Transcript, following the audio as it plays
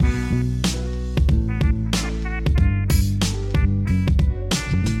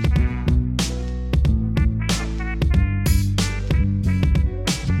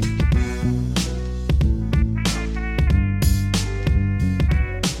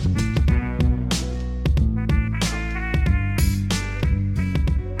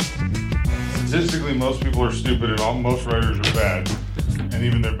Statistically, most people are stupid and most writers are bad. And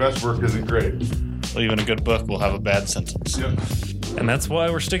even their best work isn't great. Well, even a good book will have a bad sentence. Yep. And that's why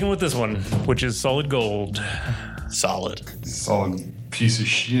we're sticking with this one, which is solid gold. Solid. Solid piece of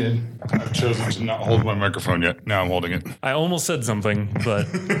shit. I've chosen to not hold my microphone yet. Now I'm holding it. I almost said something, but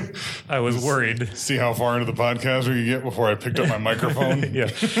I was worried. See how far into the podcast we could get before I picked up my microphone? Yeah.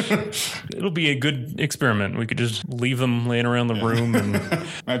 It'll be a good experiment. We could just leave them laying around the room and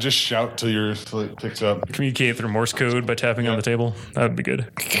I just shout till it picks up. communicate through Morse code by tapping on the table. That would be good.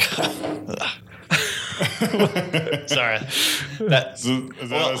 Sorry. Is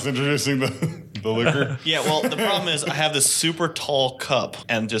that us introducing the liquor? Yeah, well, the problem is I have this super tall cup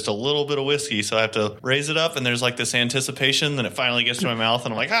and just a little bit of whiskey, so I have to raise it up, and there's like this anticipation, then it finally gets to my mouth,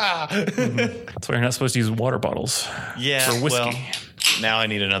 and I'm like, ah! That's why you're not supposed to use water bottles Yeah, for whiskey. well, now I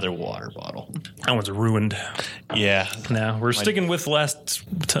need another water bottle. That one's ruined. Yeah. Now we're sticking with last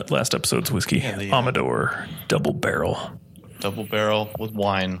episode's whiskey. Amador Double Barrel. Double barrel with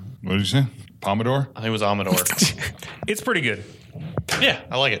wine. What did you say? Pomodoro? I think it was Amador. It's pretty good. Yeah,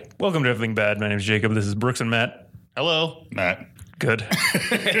 I like it. Welcome to Everything Bad. My name is Jacob. This is Brooks and Matt. Hello. Matt. Good.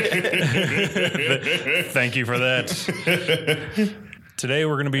 Thank you for that. Today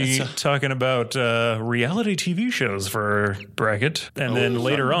we're going to be talking about reality TV shows for our bracket. And then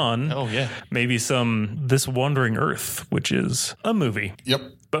later on, maybe some This Wandering Earth, which is a movie. Yep.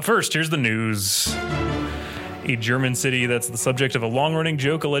 But first, here's the news. A German city that's the subject of a long-running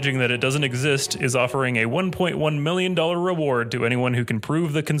joke alleging that it doesn't exist is offering a $1.1 million reward to anyone who can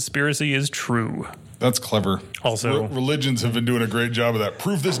prove the conspiracy is true. That's clever. Also, religions have been doing a great job of that.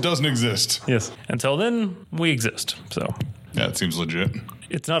 Prove this doesn't exist. Yes. Until then, we exist. So Yeah, it seems legit.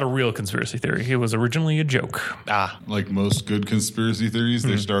 it's not a real conspiracy theory. It was originally a joke. Like most good conspiracy theories,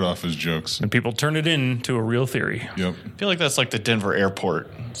 they start off as jokes. And people turn it into a real theory. Yep. I feel like that's like the Denver airport.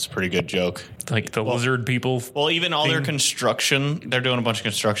 It's a pretty good joke. Like the lizard people. Well, even all their construction, they're doing a bunch of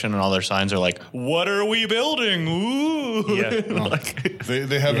construction, and all their signs are like, "What are we building?" Ooh. Yeah. Like,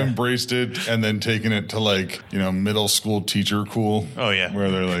 They have embraced it and then taken it to like, middle school teacher cool. Oh, yeah. Where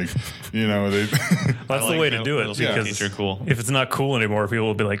they're like, they That's the way to do it. middle school Because teacher cool. if it's not cool anymore, people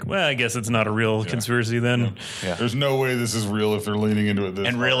will be like, well, I guess it's not a real conspiracy then. Yeah. there's no way this is real if they're leaning into it this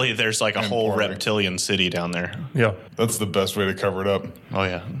And hard. really, there's like a And whole boring. reptilian city down there. Yeah. That's the best way to cover it up. Oh,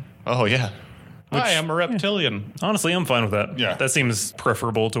 yeah. Oh, yeah. Hi, I'm a reptilian. Honestly, I'm fine with that. Yeah. That seems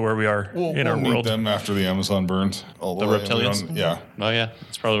preferable to where we are in our We'll world. need them after the Amazon burns. The reptilians? Yeah. Oh, yeah.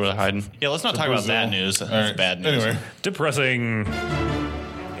 That's probably where they're hiding. Yeah, let's not talk about that Brazil. news. That's All right. bad news. Anyway, Depressing.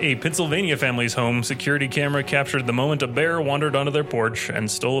 A Pennsylvania family's home security camera captured the moment a bear wandered onto their porch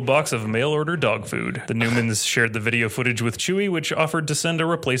and stole a box of mail-order dog food. The Newmans shared the video footage with Chewy, which offered to send a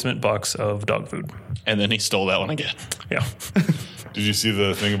replacement box of dog food. And then he stole that one again. Yeah. did you see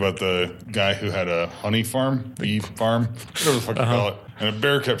the thing about the guy who had a honey farm, bee farm, whatever the fuck you call it? And a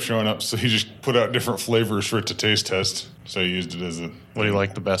bear kept showing up, so he just put out different flavors for it to taste test. So he used it as a... What do you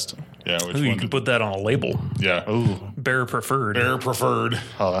like the best? Yeah, which Ooh, you one? can put that on a label. Yeah. Ooh. Bear preferred. Bear preferred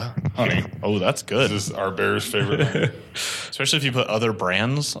honey. Oh, that's good. This is our bear's favorite honey. Especially if you put other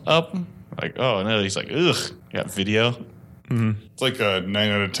brands up. Like, oh, no, he's like, ugh. You got video. It's like 9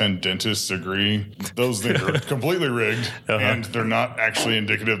 out of 10 dentists agree. Those things are completely rigged, and they're not actually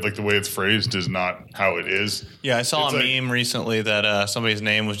indicative. Like the way it's phrased is not how it is. Yeah, I saw It's a like- meme recently that somebody's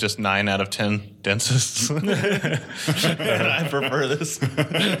name was just 9 out of 10 dentists. And I prefer this.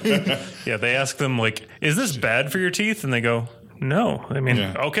 Yeah, they ask them, like, is this bad for your teeth? And they go, no. I mean,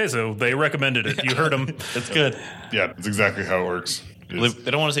 okay, so they recommended it. You heard them. It's good. Yeah, that's exactly how it works. They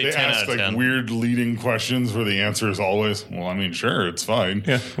don't want to say They 10 ask out of 10. like weird leading questions where the answer is always, well, I mean, sure, it's fine.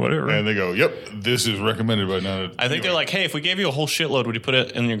 Yeah, whatever. And they go, yep, this is recommended by none. I think they're like, hey, if we gave you a whole shitload, would you put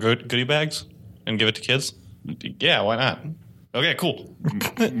it in your goodie bags and give it to kids? Yeah, why not? Okay, cool.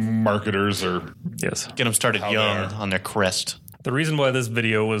 Marketers are... Yes. Get them started How they young are. on their crest. The reason why this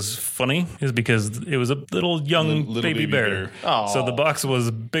video was funny is because it was a little young Little baby bear. Aw. So the box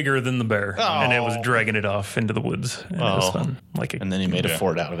was bigger than the bear, and it was Aw. dragging it off into the woods. And it was Oh. fun. Like And then he made a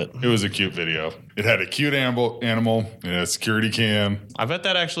fort out of it. It was a cute video. It had a cute animal, and a security cam. I bet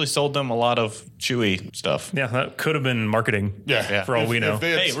that actually sold them a lot of Chewy stuff. yeah, that could have been marketing. Yeah. For all we know. If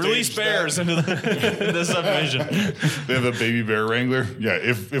they had Hey, release staged bears that- into the subdivision. They have a baby bear wrangler. Yeah,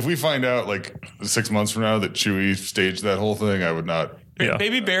 if we find out like 6 months from now that Chewy staged that whole thing, I would not. Yeah.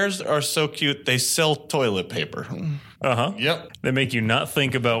 Baby bears are so cute. They sell toilet paper. Uh-huh. Yep. They make you not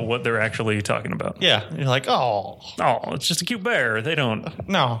think about what they're actually talking about. Yeah. You're like, oh, Oh, it's just a cute bear. They don't.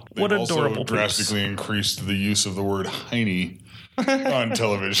 no. What They've adorable also poops. drastically increased the use of the word heiny on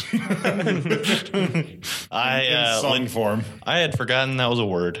television. I in song Lin- form. I had forgotten that was a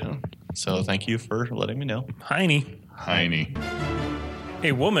word. So thank you for letting me know. Heine.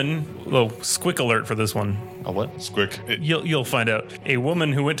 A woman, squick alert for this one. A what? Squick. You'll find out. A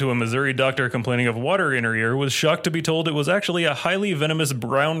woman who went to a Missouri doctor complaining of water in her ear was shocked to be told it was actually a highly venomous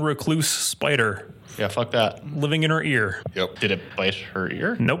brown recluse spider Yeah, fuck that. living in her ear. Yep. Did it bite her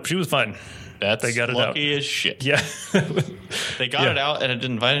ear? Nope, she was fine. They got it lucky as shit. Yeah. They got it out and it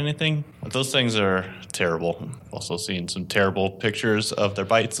didn't bite anything. But those things are terrible. Also seen some terrible pictures of their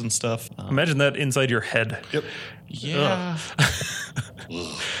bites and stuff. Imagine that inside your head. Yep. Yeah.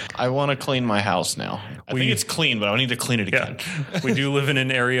 I want to clean my house now. I think it's clean, but I need to clean it again. We do live in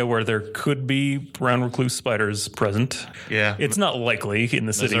an area where there could be brown recluse spiders present. Yeah. It's not likely in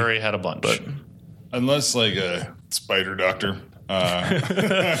the city. Missouri had a bunch. But Unless like a spider doctor. I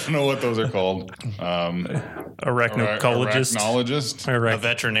don't know what those are called. Arachnologist. Arachnologist. A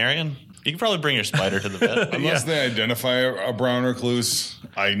veterinarian? You can probably bring your spider to the vet. Unless they identify a brown recluse,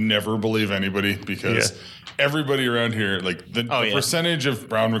 I never believe anybody because everybody around here, like the percentage of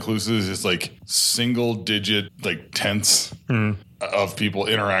brown recluses is like single digit, like tenths of people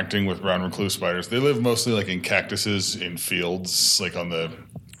interacting with brown recluse spiders. They live mostly like in cactuses in fields, like on the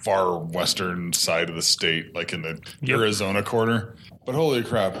far western side of the state, like in the Arizona corner. But holy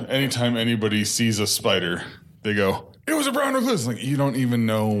crap, anytime anybody sees a spider, they go, "It was a brown recluse." Like, you don't even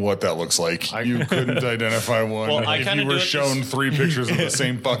know what that looks like. You couldn't identify one. Well, if you were shown 3 pictures of the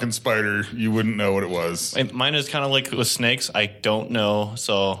same fucking spider, you wouldn't know what it was. Mine is kind of like with snakes. I don't know,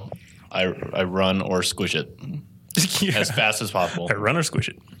 so I run or squish it as fast as possible. I run or squish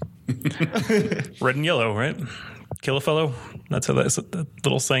it. Red and yellow, right? Kill a fellow. That's how that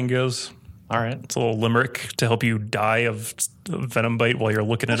little saying goes. All right. It's a little limerick to help you die of a venom bite while you're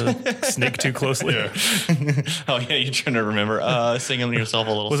looking at a snake too closely. Yeah. Oh, yeah, you're trying to remember singing yourself a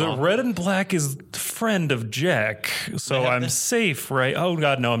little Was song. it red and black is friend of Jack, so I'm safe, right? Oh,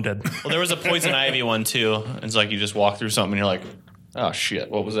 God, no, I'm dead. Well, there was a poison ivy one, too. It's like you just walk through something and you're like, oh,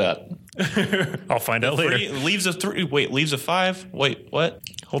 shit, what was that? I'll find out later. Leaves of 3. Wait, leaves of 5? Wait, what?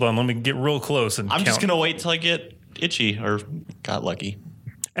 Hold on, let me get real close and I'm count. just going to wait till I get itchy or got lucky.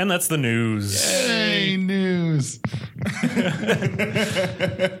 And that's the news. Hey, news.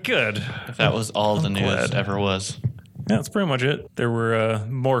 Good. If that was all the news glad. ever was. Yeah, that's pretty much it. There were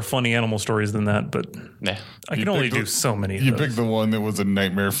more funny animal stories than that, but Yeah. I can only do so many of You those. picked the one that was a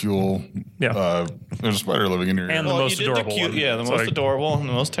nightmare fuel. Yeah. There's a spider living in your ear. And the most adorable one. Yeah, the So most I- adorable and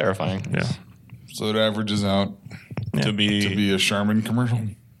the most terrifying. Yeah. So it averages out To be a Charmin commercial.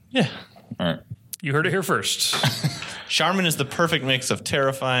 yeah. All right. You heard it here first. Charmin is the perfect mix of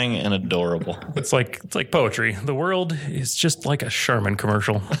terrifying and adorable. It's like poetry. The world is just like a Charmin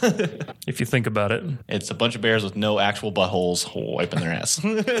commercial, if you think about it. It's a bunch of bears with no actual buttholes wiping their ass. Why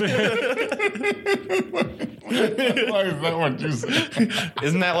is that what you said?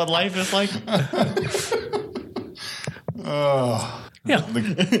 Isn't that what life is like? Yeah.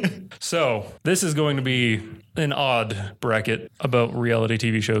 So this is going to be an odd bracket about reality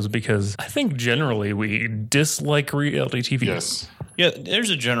TV shows because I think generally we dislike reality TV. Yes. Yeah, there's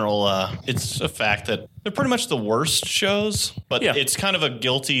a general, it's a fact that they're pretty much the worst shows, but it's kind of a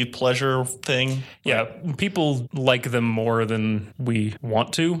guilty pleasure thing. Yeah, people like them more than we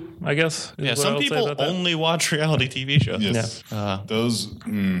want to, I guess. Yeah, some people only watch reality TV shows. Yes. Those.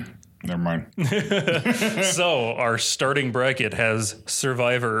 Never mind. So our starting bracket has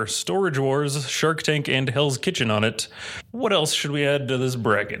Survivor, Storage Wars, Shark Tank, and Hell's Kitchen on it. What else should we add to this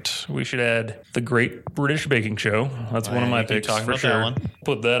bracket? We should add The Great British Baking Show. That's one of my you keep picks talking for about that sure. one.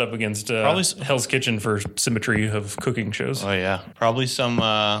 Put that up against Hell's Kitchen for symmetry of cooking shows. Oh, yeah. Probably some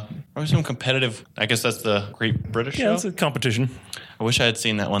competitive, I guess that's the Great British Yeah, Show. it's a competition. I wish I had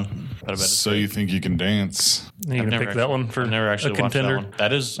seen that one. But I bet it's So you think you can dance? You're going to pick that one for I've never actually a watched that contender. one.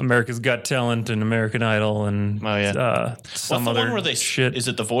 That is... America's Got Talent and American Idol and Oh, yeah. some What's the other one where they shit. Is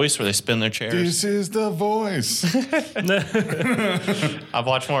it The Voice where they spin their chairs? This is the voice. I've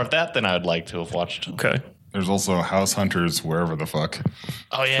watched more of that than I would like to have watched. Okay. There's also House Hunters wherever the fuck.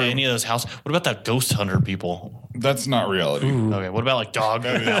 Oh yeah, any of those house. What about that ghost hunter people? That's not reality. Okay, what about like Dog the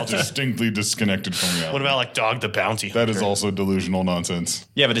That is Bounty? distinctly disconnected from reality. What about like Dog the Bounty? That is Hunter? also delusional nonsense.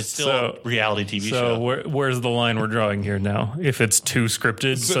 Yeah, but it's still So- a reality TV So show. where's the line we're drawing here now? If it's too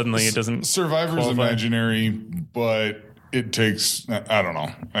scripted, suddenly it doesn't. Survivor's qualify. imaginary, but it takes. I don't know.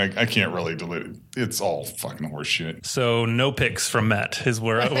 I can't really delete it. It's all fucking horse shit. So no picks from Matt is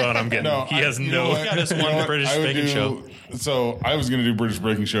what I'm getting. He has you know no. what? got his You know one what? British I would baking do- show. So I was going to do British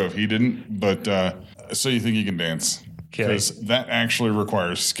Baking Show if he didn't, but so you think you can dance? Okay. Because that actually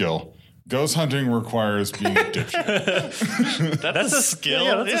requires skill. Ghost hunting requires being a dipshit. That's a skill.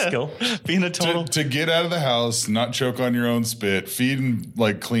 Yeah, that's a skill. Being a total. To get out of the house, not choke on your own spit, feed and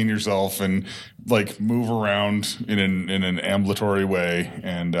like clean yourself, and like move around in an ambulatory way,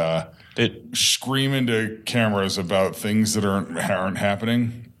 and scream into cameras about things that aren't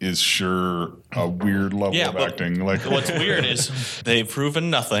happening is sure a weird level of acting. Like, what's weird is they've proven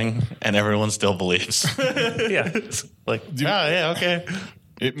nothing, and everyone still believes. Yeah, like, yeah, okay.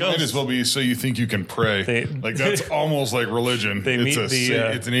 It might as well be so you think you can pray. Like that's almost like religion.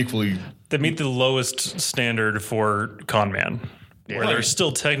 It's an equally. They meet the lowest standard for con man, where they're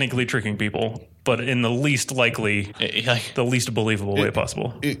still technically tricking people, but in the least likely, the least believable way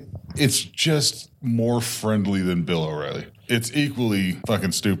possible. It's just more friendly than Bill O'Reilly. It's equally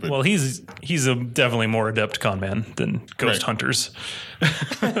fucking stupid. Well, he's a definitely more adept con man than ghost hunters.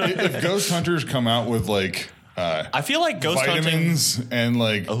 If ghost hunters come out with like. I feel like ghost vitamins hunting and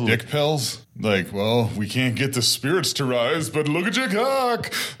like dick pills. Like, well, we can't get the spirits to rise, but look at your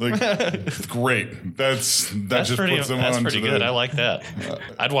cock. Like, great. That's just puts them on. That's pretty good. I like that.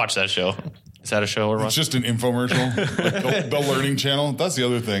 I'd watch that show. Is that a show we're watching? It's just an infomercial. Like the Learning Channel. That's the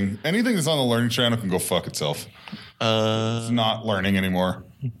other thing. Anything that's on the Learning Channel can go fuck itself. It's not learning anymore.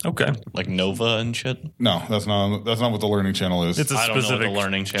 Okay. Like Nova and shit? No, that's not what the Learning Channel is. It's a specific I don't know what the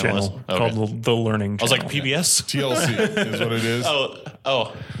Learning Channel is. Called the Learning Channel. I was like, PBS? TLC is what it is.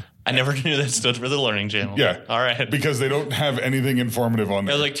 Oh. I never knew that stood for the Learning Channel. Yeah. All right. Because they don't have anything informative on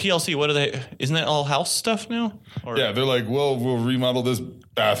there. I was like, TLC, what are they? Isn't that all house stuff now? Or? Yeah, they're like, well, we'll remodel this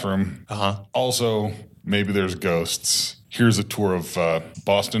bathroom. Also, maybe there's ghosts. Here's a tour of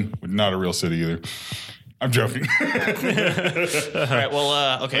Boston. Not a real city either. I'm joking. All right,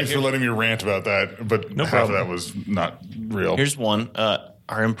 well, okay. Thanks for letting me rant about that, but half of that was not real. Here's one.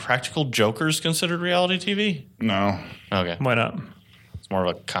 Are Impractical Jokers considered reality TV? No. Okay. Why not? It's more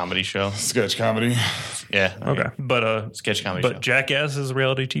of a comedy show. Sketch comedy. Yeah. Okay. But sketch comedy show. But Jackass is a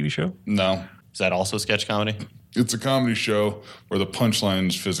reality TV show? No. Is that also sketch comedy? It's a comedy show where the punchline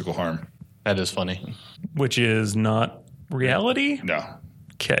is physical harm. That is funny. Which is not reality? No.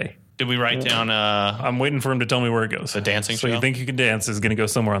 Okay. Did we write down... I'm waiting for him to tell me where it goes. The dancing show? So You Think You Can Dance is going to go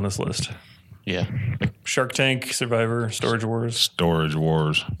somewhere on this list. Yeah. Shark Tank, Survivor, Storage Wars. Storage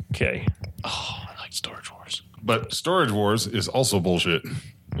Wars. Okay. Oh, I like Storage Wars. But Storage Wars is also bullshit.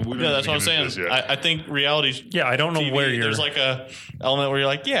 Yeah, that's what I'm saying. I think reality. Yeah, I don't know TV, where you're. There's like a element where you're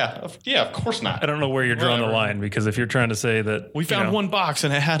like, yeah, of course not. I don't know where you're drawing the line, because if you're trying to say that we found one box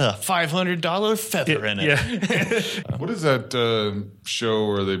and it had a $500 feather in it. Yeah. What is that show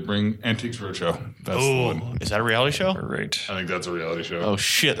where they bring Antiques Roadshow? That's the one. Is that a reality show? Right. I think that's a reality show. Oh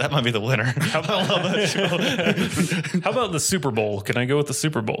shit, that might be the winner. I love that show. How about the Super Bowl? Can I go with the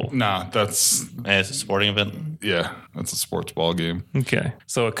Super Bowl? Nah, that's it's a sporting event. Yeah, that's a sports ball game. Okay,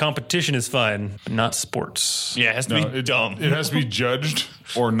 so a competition is fine, but not sports. Yeah, it has to be dumb. It has to be judged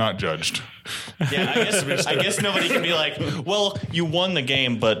or not judged. Yeah, I guess nobody can be like, well, you won the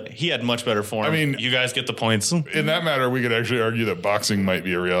game, but he had much better form. I mean, you guys get the points. In that matter, we could actually argue that boxing might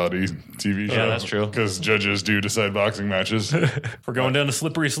be a reality TV show. Yeah, that's true. Because judges do decide boxing matches. We're going down a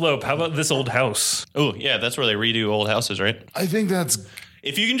slippery slope. How about This Old House? Oh, yeah, that's where they redo old houses, right? I think that's...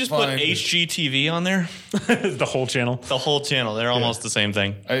 If you can just put HGTV on there. The whole channel. The whole channel. They're almost the same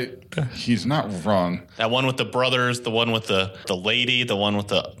thing. He's not wrong. That one with the brothers, the one with the lady, the one with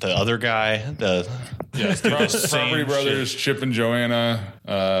the other guy. Property Brothers, Chip and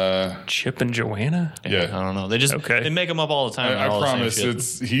Joanna. Chip and Joanna? Yeah. I don't know. They make them up all the time. I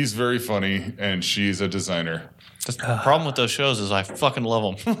promise he's very funny and she's a designer. The problem with those shows is I fucking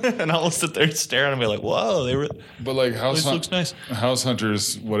love them, and I'll sit there staring and be like, "Whoa, they were." But like looks nice. House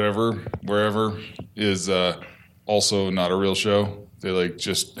Hunters, wherever, is also not a real show. They like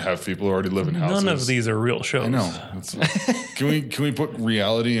just have people who already live in houses. None of these are real shows. I know. Can we put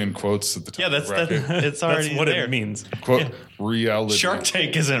reality in quotes at the top? Yeah, it's already that's what there. It means. Quote reality. Shark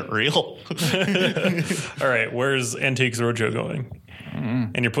Tank isn't real. All right, where's Antiques Roadshow going?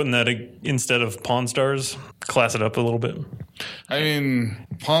 And you're putting that instead of Pawn Stars? Class it up a little bit. I mean,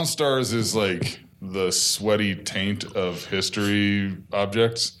 Pawn Stars is like the sweaty taint of history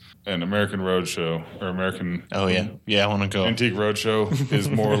objects. And American Roadshow or American... Oh, yeah. I want to go. Antique Roadshow is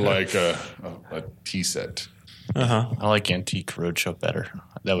more like a tea set. I like Antique Roadshow better.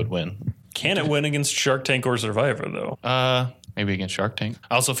 That would win. Can it win against Shark Tank or Survivor, though? Maybe against Shark Tank.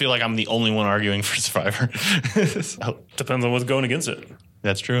 I also feel like I'm the only one arguing for Survivor. So. Depends on what's going against it.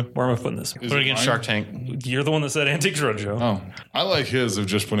 That's true. Where am I putting this? Put it against Shark Tank. You're the one that said Antiques Roadshow. Oh, I like his of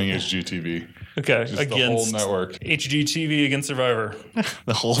just putting HGTV. Okay, Just against the whole network. HGTV against Survivor.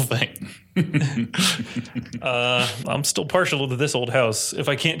 The whole thing. I'm still partial to This Old House. If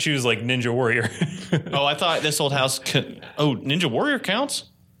I can't choose like Ninja Warrior. Oh, I thought This Old House could... Oh, Ninja Warrior counts?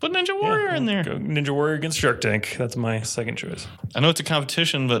 Put Ninja Warrior in there. Go Ninja Warrior against Shark Tank. That's my second choice. I know it's a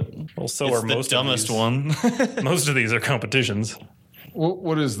competition, but Well, so it's are the most dumbest of these. one. Most of these are competitions.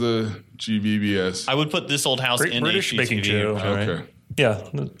 What is the GBBS? I would put This Old House Great in British HGTV. Baking Show. all right? Okay. Yeah,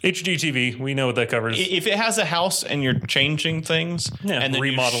 HGTV. We know what that covers. If it has a house and you're changing things Yeah, and then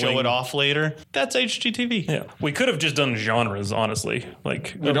you remodeling. show it off later, that's HGTV. Yeah, we could have just done genres, honestly.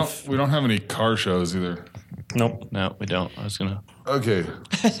 Like We don't have any car shows either. Nope. No, we don't. I was going to... Okay.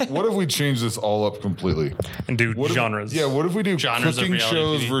 What if we change this all up completely? And do What if- genres. What if we do Genres of cooking reality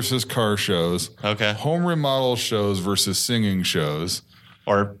shows TV? versus car shows? Okay. Home remodel shows versus singing shows.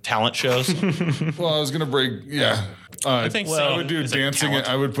 Or talent shows. Well, I was gonna break. Yeah. I think I would do is a dancing. talent.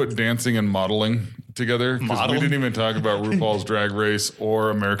 I would put dancing and modeling together because we Modeling? didn't even talk about RuPaul's Drag Race or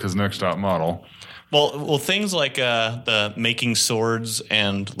America's Next Top Model. Well, things like the making swords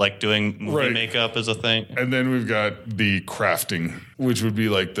and like doing movie Right. makeup is a thing. And then we've got the crafting, which would be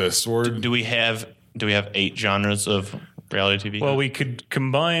like the sword. Do we have 8 genres of reality TV? Well, we could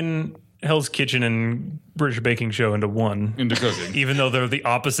combine Hell's Kitchen and British Baking Show into one, Into cooking. even though they're the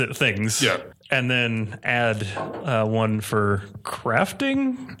opposite things. Yeah. And then add one for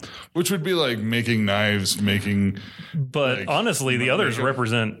crafting. Which would be like making knives, making. But Like, honestly, the others makeup.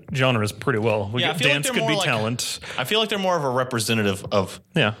 represent genres pretty well. Yeah, I feel like Dance they're could more be like- talent. I feel like they're more of a representative of.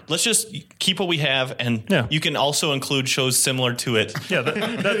 Yeah. Let's just keep what we have, and Yeah. you can also include shows similar to it. Yeah,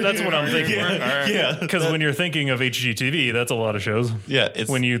 that's what I'm thinking. Yeah, Because when you're thinking of HGTV, that's a lot of shows. yeah. It's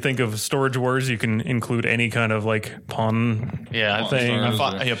When you think of Storage Wars, you can include any kind of like pawn yeah.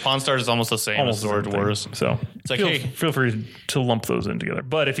 thing. Pawn Stars is almost the same as the Sword same thing. Wars. So It's like, feel, hey- feel free to lump those in together.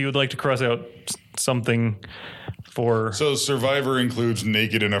 But if you would like to cross out something for So Survivor includes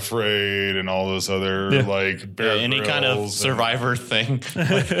Naked and Afraid and all those other Yeah. like Bear Any kind of Grylls and- Survivor thing,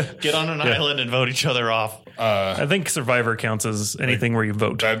 Like, get on an island and vote each other off. I think Survivor counts as anything where you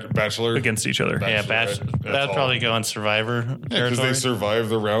vote Bachelor. against each other. Yeah, That's that'd all. probably go on Survivor Because territory. they survive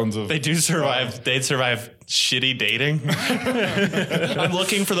the rounds of. They do survive. They'd survive shitty dating. I'm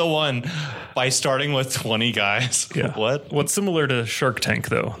looking for the one by starting with 20 guys. Yeah. What? What's similar to Shark Tank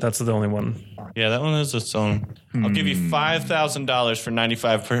though? That's the only one. Yeah, that one is its own. I'll give you $5,000 for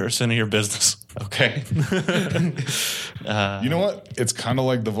 95% of your business. Okay. You know what? It's kind of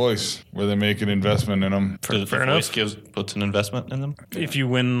like The Voice, where they make an investment in them. The Fair voice enough. puts an investment in them. If you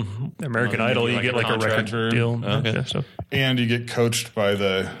win American Idol, you like get a like a contract record or- deal. Okay. Yeah, so. And you get coached by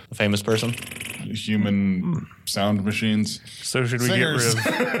the A famous person. human sound machines. So should we Singers.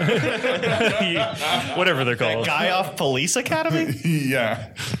 get rid of whatever they're called? Guy off Police Academy?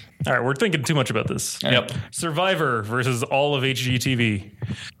 Yeah. All right, we're thinking too much about this. Yep. Survivor versus all of HGTV.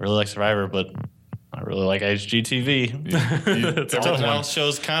 Really like Survivor, but I really like HGTV. It's a tough Everyone one. else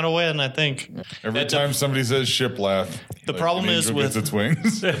shows kind of win, I think. Every time somebody says shiplap, The problem an is angel gets with- its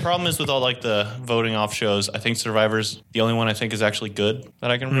wings. The problem is with all like the voting off shows, I think Survivor's the only one I think is actually good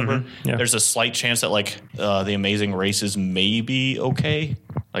that I can remember. Yeah. There's a slight chance that like The Amazing Race is maybe okay,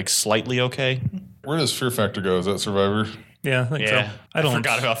 like slightly okay. Where does Fear Factor go? Is that Survivor? Yeah, I think Yeah, so. I don't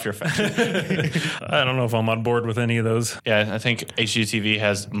forgot about Fear Factor. I don't know if I'm on board with any of those. Yeah, I think HGTV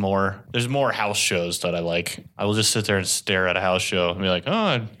has more. There's more house shows that I like. I will just sit there and stare at a house show and be like,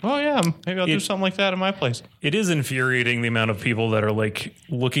 oh yeah, maybe I'll do something like that in my place. It is infuriating the amount of people that are like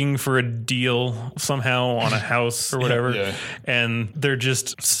looking for a deal somehow on a house or whatever, Yeah. and they're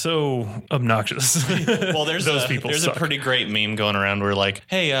just so obnoxious. Well, there's Those people There's suck. a pretty great meme going around where like,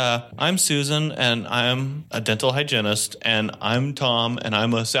 hey, I'm Susan and I'm a dental hygienist and I'm Tom and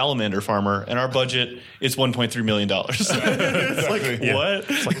I'm a salamander farmer and our budget is $1.3 million. It's like, Exactly.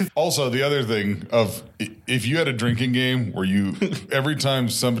 what? Also, the other thing of if you had a drinking game where you every time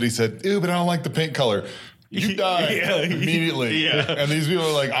somebody said, "Ew, but I don't like the paint color," you die immediately. Yeah. And these people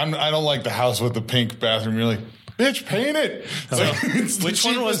are like, I don't like the house with the pink bathroom." You're like, "Bitch, paint it." It's the Which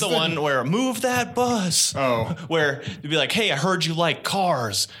one was cheapest the thing. one where move that bus? Oh. Where you'd be like, hey, I heard you like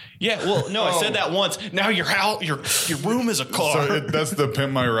cars. Yeah, well, no, I said that once. Now your house, your room is a car. So that's the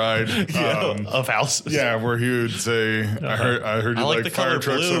Pimp My Ride. Of houses. Yeah, where he would say, I heard you I like like the fire color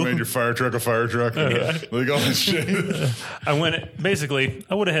trucks, so I blue." made your fire truck a fire truck. Like all this shit. I went basically.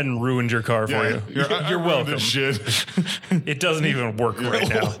 I went ahead and ruined your car for you. I You're ruined welcome. this shit. It doesn't even work right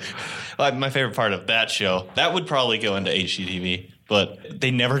now. My favorite part of that show, that would probably go into HGTV. but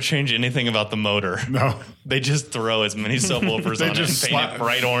they never change anything about the motor. No. They just throw as many subwoofers on it and paint it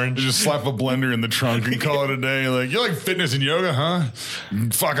bright orange. They just slap a blender in the trunk and call it a day. Like, you like fitness and yoga, huh?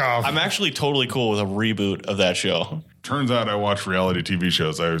 Fuck off. I'm actually totally cool with a reboot of that show. Turns out I watch reality TV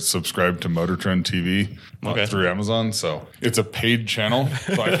shows. I subscribe to Motor Trend TV through Amazon, so it's a paid channel.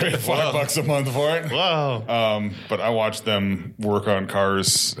 So I pay $5 a month for it. Whoa! But I watch them work on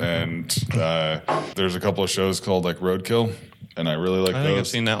cars, and there's a couple of shows called like Roadkill, and I really like those. I think I've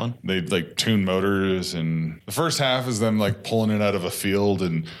seen that one. They like tune motors, and the first half is them like pulling it out of a field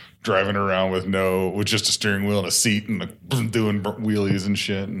and driving around with just a steering wheel and a seat and doing wheelies and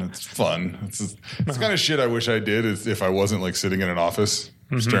shit, and it's fun. It's kind of shit I wish I did if I wasn't like sitting in an office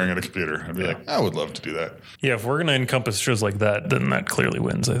staring at a computer. I'd be like, I would love to do that. Yeah, if we're going to encompass shows like that, then that clearly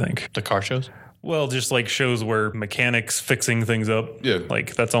wins, I think. The car shows? Well, just like shows where mechanics fixing things up. Yeah.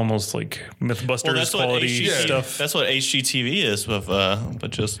 Like that's almost like Mythbusters quality stuff. That's what HGTV is but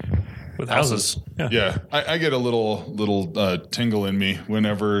just with houses. Yeah. I get a little tingle in me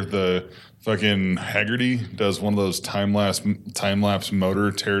whenever the fucking Haggerty does one of those time lapse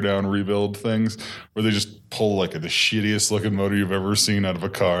motor teardown rebuild things where they just pull like the shittiest looking motor you've ever seen out of a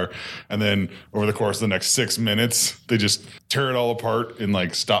car, and then over the course of the next 6 minutes they just tear it all apart in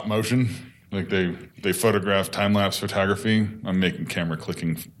like stop motion. Like they photograph time lapse photography. I'm making camera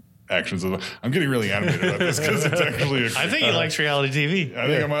clicking actions of them. I'm getting really animated about this because it's actually. I think he likes reality TV. I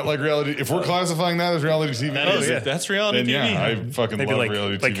think I might like reality. If we're classifying that as reality TV, that's reality TV. Yeah, I fucking Maybe love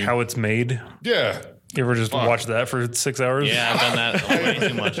reality TV. Like how it's made. Yeah. You ever just watch that for 6 hours? Yeah, I've done that way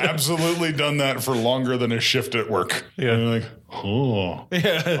too much. Absolutely done that for longer than a shift at work. Yeah. And you're like,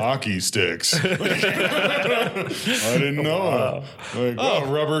 hockey sticks. I didn't know. Wow.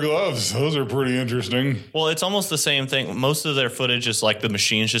 Rubber gloves. Those are pretty interesting. Well, it's almost the same thing. Most of their footage is like the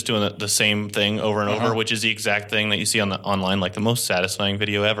machines just doing the same thing over and over, which is the exact thing that you see on online, like the most satisfying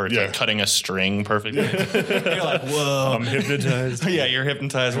video ever. It's like cutting a string perfectly. You're like, whoa. I'm hypnotized. Yeah, you're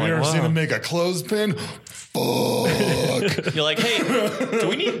hypnotized. Have you ever seen them make a clothespin? Fuck. You're like, hey, do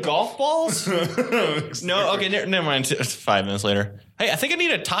we need golf balls? No? Okay, never mind. 5 minutes later. Hey, I think I need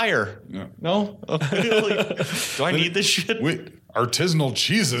a tire. No? Okay. Do I need this shit? Wait, artisanal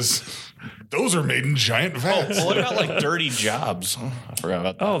cheeses? Those are made in giant vats. Well, what about like Dirty Jobs? I forgot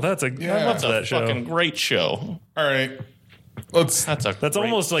about that. Oh, I love that show. Fucking great show. All right. That's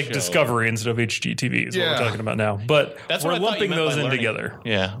almost like Discovery instead of HGTV is what we're talking about now. But we're lumping those in together.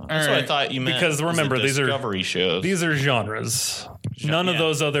 Yeah. That's what I thought you meant. Because remember, these are Discovery shows. These are genres. None of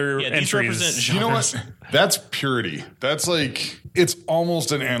those other entries. You know what? That's purity. That's like, it's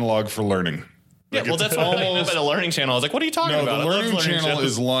almost an analog for learning. Yeah, well, that's what I meant by the Learning Channel. I was like, what are you talking about? The Learning Channel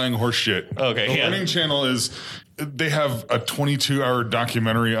is lying horse shit. Okay, The Learning Channel is, they have a 22-hour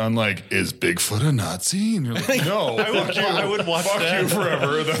documentary on like, is Bigfoot a Nazi? And you're like, no. I would watch that. Fuck you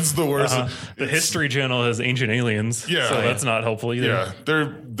forever. That's the worst. The History Channel has Ancient Aliens. Yeah. So that's not helpful either. Yeah.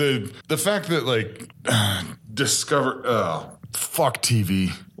 The fact that like, fuck TV.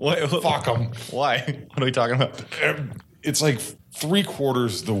 Fuck them. Why? What are we talking about? It's like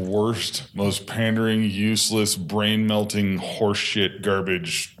 3/4 the worst, most pandering, useless, brain-melting horseshit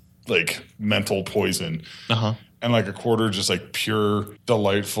garbage, like mental poison. And like 1/4 just like pure,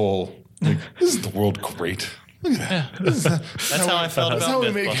 delightful, like, isn't the world great? Look at that. That's how I felt about That's how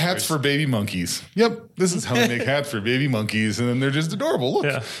we make hats for baby monkeys. Yep. This is how we make hats for baby monkeys. And then they're just adorable.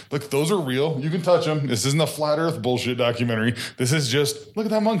 Look, those are real. You can touch them. This isn't a flat earth bullshit documentary. This is just, look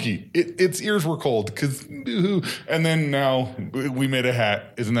at that monkey. Its ears were cold. And then now we made a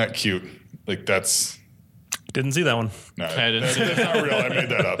hat. Isn't that cute? Like that's... Didn't see that one. No, that's not real. I made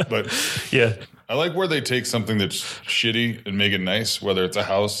that up. But yeah. I like where they take something that's shitty and make it nice, whether it's a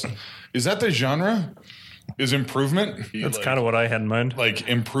house. Is that the genre? Is improvement? That's kind of what I had in mind. Like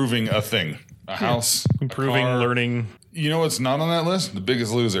improving a thing, a house, improving, learning. You know what's not on that list? The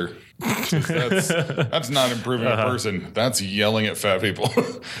Biggest Loser. That's not improving a person. That's yelling at fat people.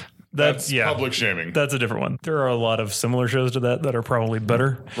 That's public shaming. That's a different one. There are a lot of similar shows to that are probably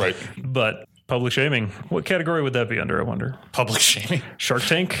better. Right. But public shaming. What category would that be under, I wonder? Public shaming. Shark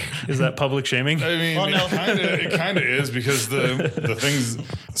Tank? Is that public shaming? I mean, it kind of is because the things,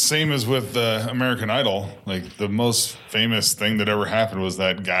 same as with American Idol, like the most famous thing that ever happened was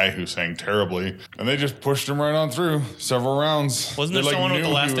that guy who sang terribly, and they just pushed him right on through several rounds. Wasn't there someone with the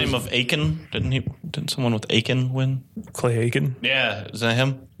last name of Aiken? Didn't someone with Aiken win? Clay Aiken? Yeah. Is that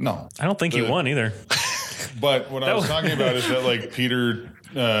him? No. I don't think he won either. But what I was talking about is that like Peter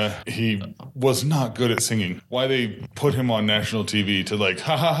he was not good at singing. Why they put him on national TV to like,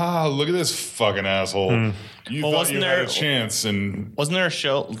 ha ha ha, look at this fucking asshole. You thought you had a chance, and wasn't there a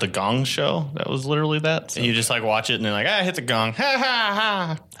show, The Gong Show, that was literally that? And you just like watch it and they're like, hit the gong, ha ha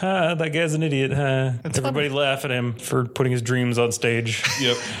ha. Ha, that guy's an idiot. Everybody laugh at him for putting his dreams on stage.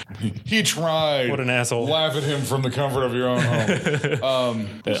 Yep, he tried. What an asshole! Laugh at him from the comfort of your own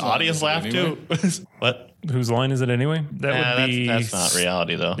home. The audience laughed too. What? Whose line is it anyway? That would be. That's not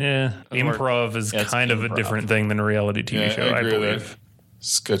reality though. Yeah, improv is kind of a different thing than a reality TV show. I believe.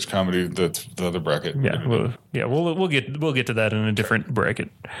 Sketch comedy, that's the other bracket. We'll get to that in a different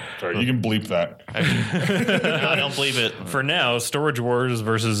bracket. Sorry, you can bleep that. No, don't bleep it. For now, Storage Wars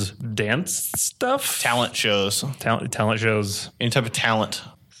versus dance stuff, talent shows, talent shows, any type of talent.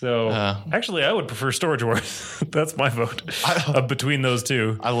 So actually, I would prefer Storage Wars. That's my vote between those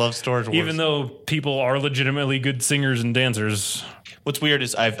two. I love Storage Wars, even though people are legitimately good singers and dancers. What's weird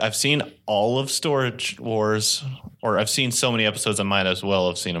is I've seen all of Storage Wars, or I've seen so many episodes I might as well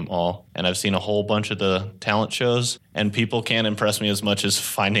have seen them all, and I've seen a whole bunch of the talent shows, and people can't impress me as much as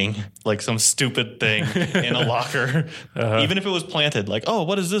finding like some stupid thing in a locker, even if it was planted. Like, oh,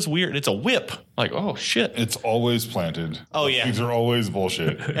 what is this weird? It's a whip. Like, oh shit, it's always planted. Oh yeah, these are always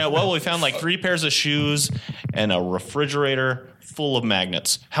bullshit. Yeah, well, we found like 3 pairs of shoes and a refrigerator full of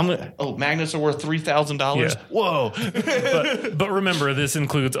magnets. How many? Oh, magnets are worth $3,000. Yeah. Whoa! but remember, this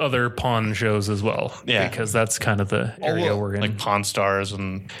includes other pawn shows as well. Yeah, because that's kind of the area we're in, like Pawn Stars.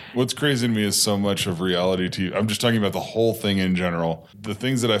 And what's crazy to me is so much of reality TV. I'm just talking about the whole thing in general. The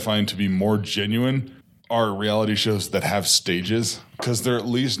things that I find to be more genuine are reality shows that have stages, because they're at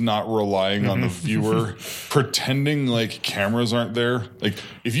least not relying on the viewer pretending like cameras aren't there. Like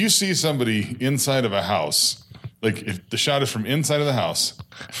if you see somebody inside of a house. Like, if the shot is from inside of the house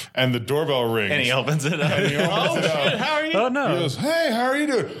and the doorbell rings. And he opens it up. Shit, how are you? Oh, no. He goes, hey, how are you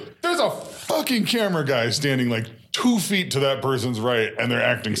doing? There's a fucking camera guy standing like 2 feet to that person's right, and they're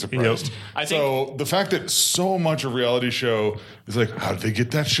acting surprised. Yep. So the fact that so much of reality show is like, how did they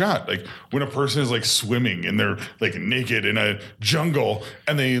get that shot? Like when a person is like swimming and they're like naked in a jungle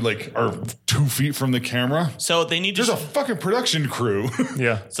and they like are 2 feet from the camera. So they need to. There's a fucking production crew.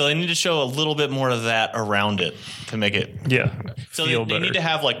 Yeah. So they need to show a little bit more of that around it to make it. Yeah. So they need to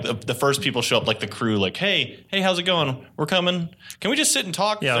have like the first people show up, like the crew, like, hey, how's it going? We're coming. Can we just sit and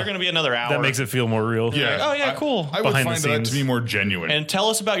talk? Yeah. They're going to be another hour. That makes it feel more real. Yeah. Like, oh yeah, cool. I would find that to be more genuine. And tell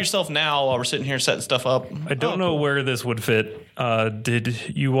us about yourself now while we're sitting here setting stuff up. I don't know where this would fit.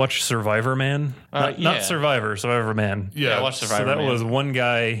 Did you watch Survivor Man? Not Survivor, Survivor Man. Yeah, I watched Survivor Man. So that Man. was one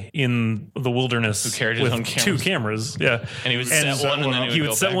guy in the wilderness who carried his with own cameras. 2 cameras. Yeah. And he would set one and then he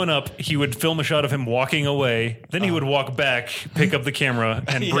would set one up. He would film a shot of him walking away. Then he would walk back, pick up the camera,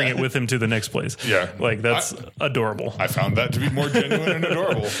 and bring it with him to the next place. Yeah. Like, that's adorable. I found that to be more genuine and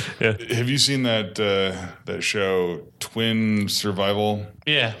adorable. Yeah. Have you seen that show, Twin Survival?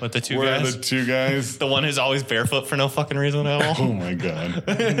 Yeah, with the 2 Where guys. are the 2 guys? The one who's always barefoot for no fucking reason at all. Oh my God.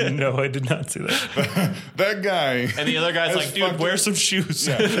 No, I did not see that. That guy. And the other guy's like, dude, wear some shoes.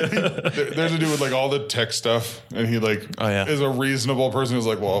 Yeah. There's a dude with like all the tech stuff, and he like is a reasonable person who's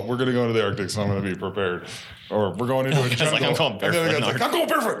like, well, we're going to go into the Arctic, so I'm going to be prepared. Or we're going into a jungle. Like, I'm going barefoot. And the other guy's like, I'm going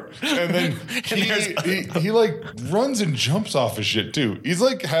barefoot. And then he like runs and jumps off his shit too. He's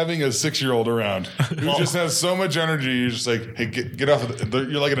like having a 6-year-old around who just has so much energy. You're just like, hey, get off of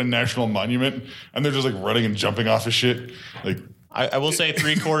you're like at a national monument, and they're just like running and jumping off his shit. Like, I will say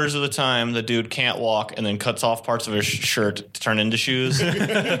 3/4 of the time the dude can't walk and then cuts off parts of his shirt to turn into shoes.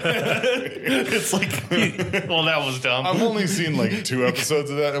 It's like, well, that was dumb. I've only seen like 2 episodes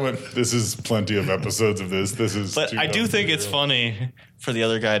of that. I went, this is plenty of episodes of this. This is. But I do think it's funny for the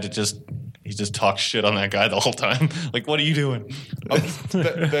other guy to just talk shit on that guy the whole time. Like, what are you doing?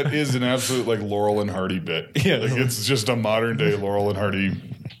 That is an absolute like Laurel and Hardy bit. Yeah, like it's just a modern day Laurel and Hardy.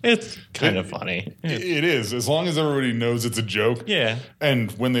 It's kind of funny. It is, as long as everybody knows it's a joke. Yeah.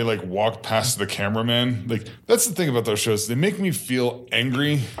 And when they like walk past the cameraman, like that's the thing about those shows. They make me feel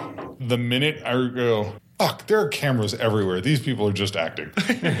angry the minute I go, fuck, there are cameras everywhere. These people are just acting.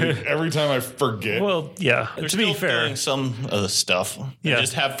 Every time I forget. Well, yeah. They're to be still fair, doing some of the stuff. Yeah. They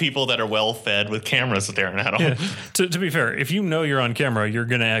just have people that are well fed with cameras staring at them. Yeah. To be fair, if you know you're on camera, you're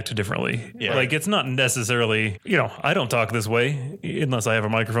going to act differently. Yeah. Like, it's not necessarily, I don't talk this way unless I have a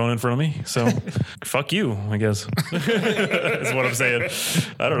microphone in front of me. So, fuck you, I guess. Is what I'm saying.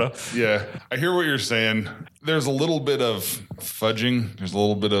 I don't know. Yeah. I hear what you're saying. There's a little bit of fudging. There's a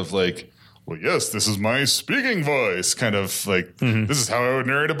little bit of like, well, yes, this is my speaking voice, kind of like, this is how I would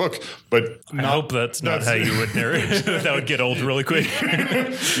narrate a book. But I hope that's not how you would narrate. That would get old really quick.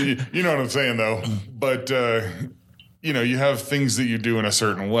 You know what I'm saying, though. But you have things that you do in a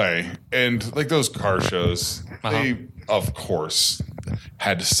certain way. And like those car shows, they, of course,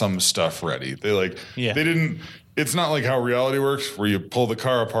 had some stuff ready. They didn't. It's not like how reality works, where you pull the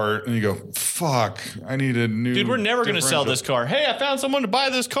car apart and you go, "Fuck, I need a new." Dude, we're never going to sell this car. Hey, I found someone to buy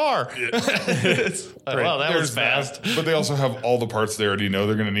this car. Yeah. Wow, that was fast. But they also have all the parts they already know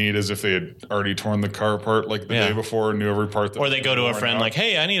they're going to need, as if they had already torn the car apart like the day before and knew every part. Or they go to a friend like,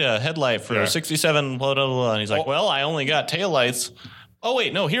 "Hey, I need a headlight for a 67." Blah blah blah, and he's like, "Well, I only got taillights." Oh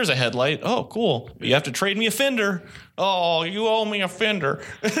wait, no, here's a headlight. Oh, cool. You have to trade me a fender. Oh, you owe me a fender.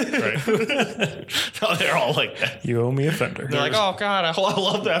 Right. No, they're all like that. You owe me a fender. They're like, oh God, I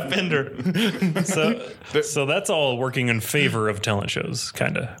love that fender. So that's all working in favor of talent shows,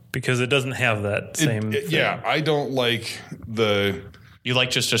 kind of, because it doesn't have that same thing. Yeah, I don't like the... You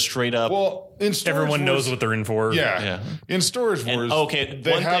like just a straight up... Well, in Storage everyone knows what they're in for. Yeah. In Storage Wars,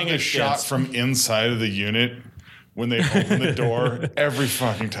 they have the shot from inside of the unit when they open the door every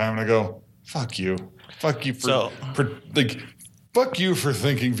fucking time, and I go, fuck you. Fuck you fuck you for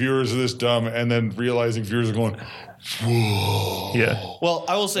thinking viewers are this dumb and then realizing viewers are going, whoa. Yeah. Well,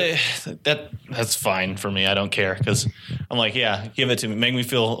 I will say that's fine for me. I don't care because I'm like, yeah, give it to me. Make me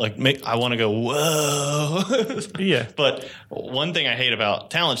feel like I want to go, whoa. Yeah. But one thing I hate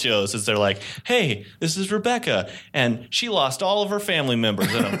about talent shows is they're like, hey, this is Rebecca, and she lost all of her family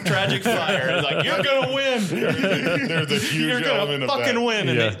members in a tragic fire. Like, you're going to win. They're the huge you're going to fucking win.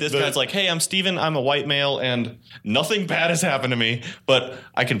 And this guy's like, hey, I'm Steven. I'm a white male, and nothing bad has happened to me, but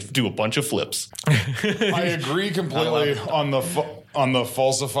I can do a bunch of flips. I agree completely on the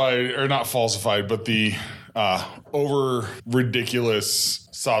falsified, or not falsified, but the over ridiculous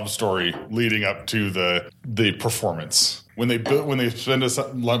sob story leading up to the performance. When they spend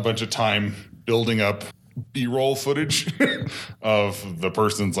a bunch of time building up B-roll footage of the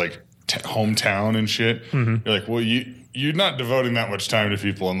person's like hometown and shit, you're like, well, you're not devoting that much time to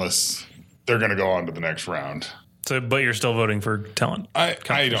people unless they're going to go on to the next round. So, but you're still voting for talent.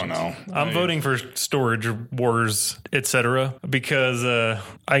 I don't know. I'm voting for Storage Wars, etc., because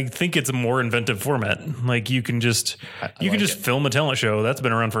I think it's a more inventive format. Like you can just film a talent show that's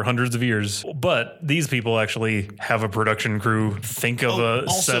been around for hundreds of years. But these people actually have a production crew, think of a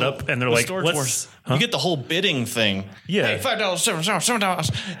setup, and they're like, "Let's." You get the whole bidding thing. Yeah. Hey, $5,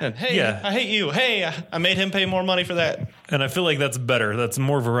 $7, and hey, I hate you. Hey, I made him pay more money for that. And I feel like that's better. That's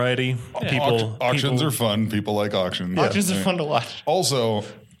more variety. Auctions are fun. People like auctions. Yeah. Auctions are fun to watch. Also,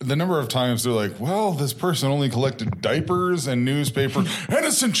 the number of times they're like, well, this person only collected diapers and newspaper and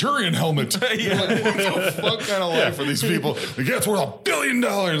a Centurion helmet. Yeah. Like, what the fuck kind of life are these people? Like, that's worth $1 billion.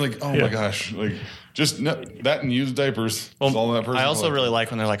 Like, oh my gosh. Like, just that and used diapers. Well, all that person I also really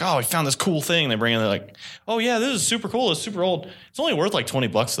like when they're like, oh, we found this cool thing. They bring in, they're like, oh yeah, this is super cool. It's super old. It's only worth like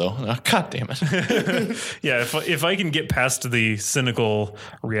 $20 though. God damn it. Yeah, if I can get past the cynical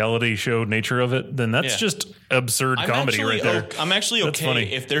reality show nature of it, then that's just absurd comedy right there. I'm actually okay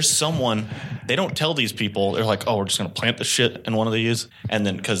if there's someone, they don't tell these people, they're like, oh, we're just going to plant the shit in one of these. And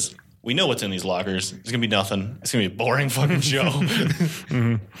then, because we know what's in these lockers. It's going to be nothing. It's going to be a boring fucking show.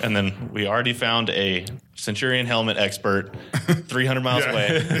 And then we already found a Centurion helmet expert 300 miles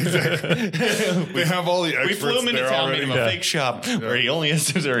away. Exactly. They have all the experts. We flew him into town, made him a fake shop where he only has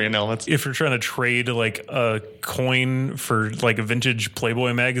Centurion helmets. If you're trying to trade like a coin for like vintage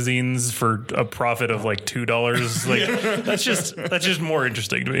Playboy magazines for a profit of like $2, like that's just more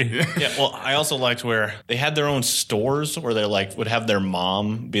interesting to me. Yeah. Well, I also liked where they had their own stores where they like would have their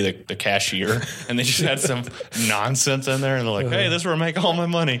mom be the cashier, and they just had some nonsense in there, and they're like, hey, this is where I make all my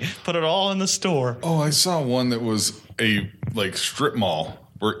money. Put it all in the store. Oh, I saw one that was a like strip mall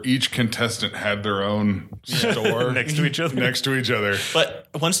where each contestant had their own store next to each other. But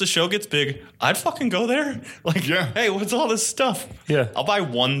once the show gets big, I'd fucking go there. Like, hey, what's all this stuff? Yeah. I'll buy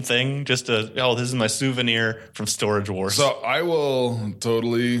one thing just to, this is my souvenir from Storage Wars. So I will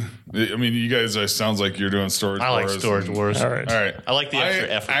totally, I mean, you guys, it sounds like you're doing Storage Wars. I like Storage Wars. All right. I like the extra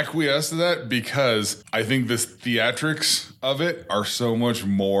effort. I acquiesce to that because I think this theatrics of it are so much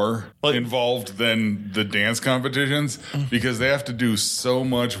more involved than the dance competitions because they have to do so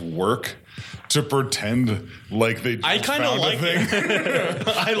much work to pretend like they just found a thing.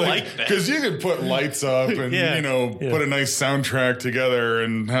 I like that. Because you can put lights up and, put a nice soundtrack together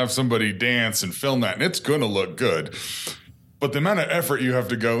and have somebody dance and film that, and it's going to look good. But the amount of effort you have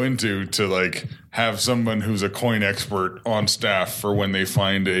to go into to, like, have someone who's a coin expert on staff for when they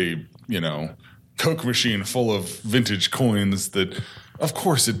find a, Coke machine full of vintage coins that... Of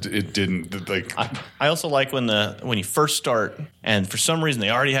course, it didn't. Like, I also like when you first start, and for some reason they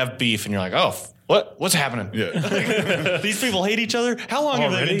already have beef, and you're like, oh, What's happening? Yeah. These people hate each other. How long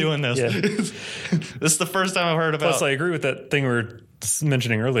have they been doing this? Yeah. This is the first time I've heard about. Plus, I agree with that thing we were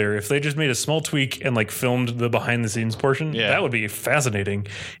mentioning earlier. If they just made a small tweak and like filmed the behind the scenes portion, that would be fascinating.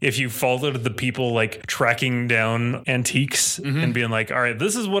 If you followed the people like tracking down antiques and being like, all right,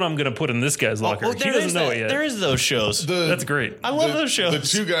 this is what I'm going to put in this guy's locker. He doesn't know it yet. There is those shows. That's great. I love those shows. The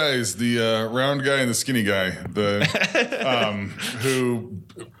two guys, the round guy and the skinny guy, who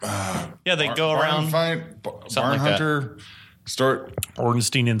they go around. Barn like Hunter.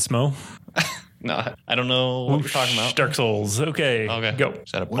 Ornstein and Smo. No, I don't know what you're talking about. Dark Souls. Okay. Go.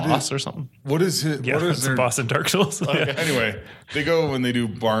 Is that a boss or something? What is it? Yeah, what is it's a boss in Dark Souls. Okay. Anyway, they go and they do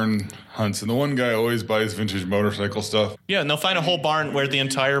barn hunts, and the one guy always buys vintage motorcycle stuff. Yeah, and they'll find a whole barn where the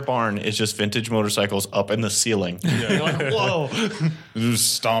entire barn is just vintage motorcycles up in the ceiling. Yeah. You're like, whoa. They're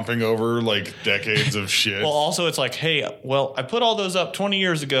just stomping over like decades of shit. Well, also it's like, hey, I put all those up 20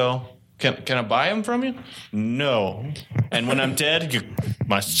 years ago. Can I buy them from you? No. And when I'm dead,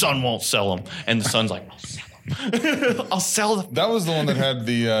 my son won't sell them. And the son's like, I'll sell them. That was the one that had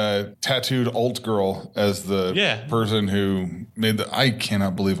the tattooed alt girl as the person who made the. I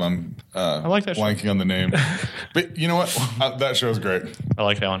cannot believe I'm I like that blanking on the name. But you know what? That show's great. I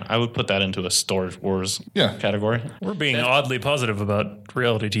like that one. I would put that into a Star Wars category. We're being oddly positive about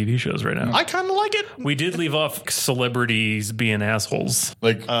reality TV shows right now. I kind of like it. We did leave off celebrities being assholes.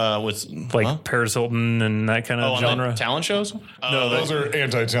 Like with Paris Hilton and that kind of genre. Like talent shows? No, those are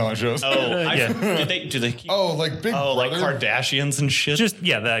anti-talent shows. Do they keep... Oh, like Big Brother? Like Kardashians and shit? Just,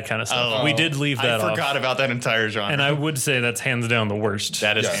 that kind of stuff. We did leave that off. I forgot about that entire genre. And I would say that's hands down the worst.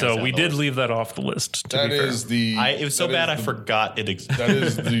 That is so we did leave that off the list. That is the... It was so bad I forgot it existed. That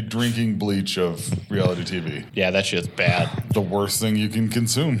is the drinking bleach of reality TV. Yeah, that shit's bad. The worst thing you can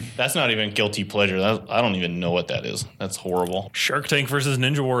consume. That's not even guilty pleasure. I don't even know what that is. That's horrible. Shark Tank versus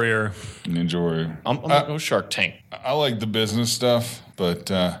Ninja Warrior. Ninja Warrior. I'm going to go Shark Tank. I like the business stuff, but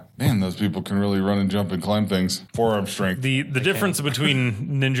man, those people can really run and jump and climb things. Forearm strength. The difference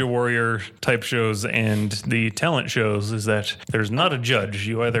between Ninja Warrior type shows and the talent shows is that there's not a judge.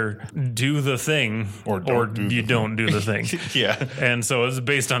 You either do the thing or you don't do the thing. Yeah. And so it's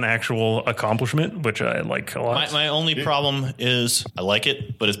based on actual accomplishment, which I like a lot. My only problem is I like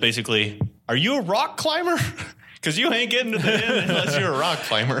it, but it's basically, are you a rock climber? Because you ain't getting to the end unless you're a rock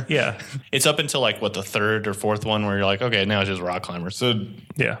climber. Yeah. It's up until like, the third or fourth one where you're like, okay, now it's just rock climbers. So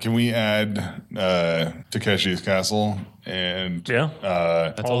can we add Takeshi's Castle and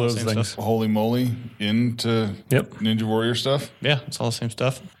that's all those things. Stuff. Holy Moly into Ninja Warrior stuff? Yeah, it's all the same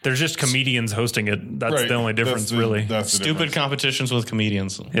stuff. There's just comedians hosting it. That's the only difference, really. That's stupid difference. Competitions with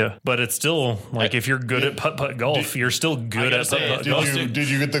comedians. Yeah, but it's still like if you're good at putt-putt golf, you're still good at putt-putt golf. Did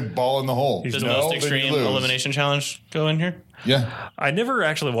you get the ball in the hole? Does Most Extreme Elimination Challenge go in here? Yeah. I never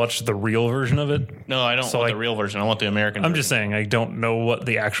actually watched the real version of it. No, I don't want the real version. I want the American version. I'm just saying, I don't know what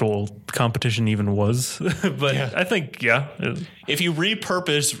the actual competition even was. But I think, if you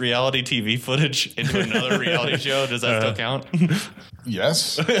repurpose reality TV footage into another reality show, does that still count?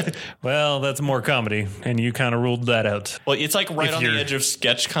 Yes. Well, that's more comedy, and you kind of ruled that out. Well, it's like right on the edge of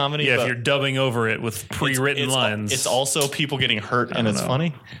sketch comedy. Yeah, if you're dubbing over it with pre-written lines. It's also people getting hurt, and it's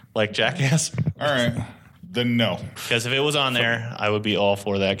funny, like Jackass. All right. Then no. Because if it was on there, I would be all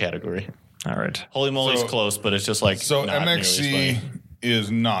for that category. All right. Holy Moly's close, but it's just like so not MXC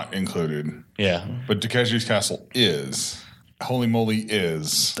is not included. Yeah. But Takeshi's Castle is. Holy Moly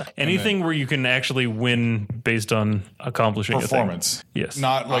is. Anything where you can actually win based on accomplishing performance. A thing. Yes.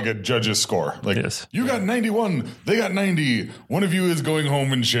 Not like a judge's score. Like, you got 91, they got 90. One of you is going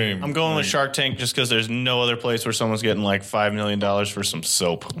home in shame. I'm going with Shark Tank just because there's no other place where someone's getting like $5 million for some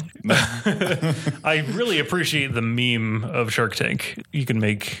soap. I really appreciate the meme of Shark Tank. You can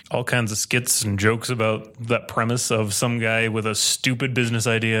make all kinds of skits and jokes about that premise of some guy with a stupid business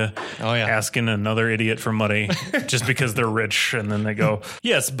idea asking another idiot for money just because they're rich. And then they go,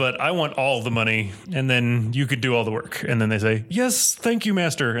 yes, but I want all the money. And then you could do all the work. And then they say, yes, thank you,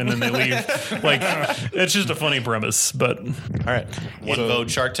 master. And then they leave. Like, it's just a funny premise. But all right. One vote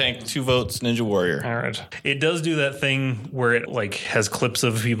Shark Tank, 2 votes Ninja Warrior. All right. It does do that thing where it like has clips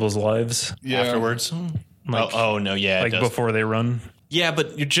of people's lives afterwards. Like, like before they run. Yeah,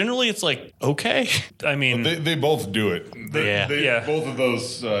 but generally it's like, okay. I mean... They both do it. Both of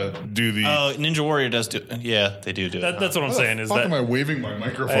those do the... Oh, Ninja Warrior does do... Yeah, they do it. That's what I'm saying. Is that am I waving my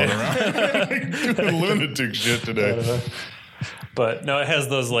microphone around? Doing lunatic shit today. But no, it has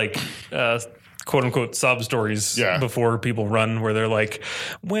those like... quote unquote sob stories before people run where they're like,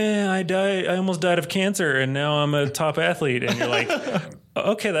 well, I almost died of cancer and now I'm a top athlete. And you're like,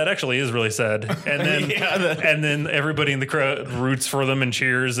 okay, that actually is really sad. And then and then everybody in the crowd roots for them and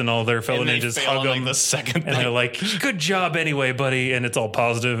cheers, and all their fellow ninjas hug them the second and they're like, good job anyway, buddy. And it's all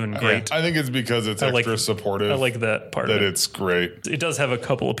positive and great. I think it's because it's extra supportive. I like that part. That it's great. It does have a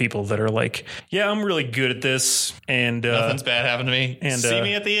couple of people that are like, yeah, I'm really good at this. And nothing's bad happened to me. And see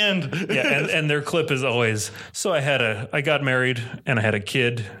me at the end. Yeah, and their clip is always, so I got married and I had a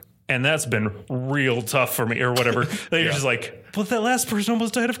kid. And that's been real tough for me, or whatever. They're just like, but that last person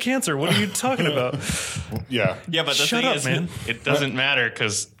almost died of cancer. What are you talking about? Yeah. Yeah, but the thing is, man. It doesn't matter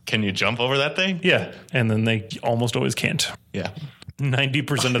because can you jump over that thing? Yeah. And then they almost always can't. Yeah.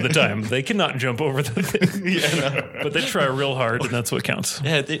 90% of the time, they cannot jump over the thing. But they try real hard, and that's what counts.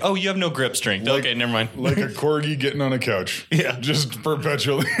 Yeah. You have no grip strength. Okay, never mind. Like a corgi getting on a couch. Yeah. Just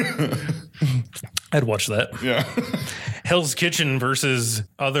perpetually. I'd watch that. Yeah. Hell's Kitchen versus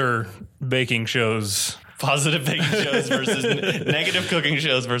other baking shows. Positive baking shows versus negative cooking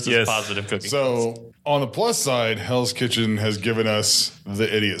shows versus positive cooking shows. So, on the plus side, Hell's Kitchen has given us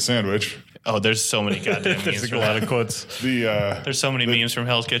the idiot sandwich. Oh, there's so many goddamn memes. There's a lot of quotes. There's so many memes from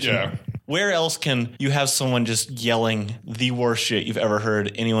Hell's Kitchen. Yeah. Where else can you have someone just yelling the worst shit you've ever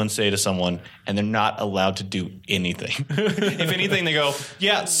heard anyone say to someone, and they're not allowed to do anything? If anything, they go,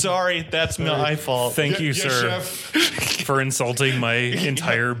 yeah, sorry, that's my fault. Thank you, sir, chef. for insulting my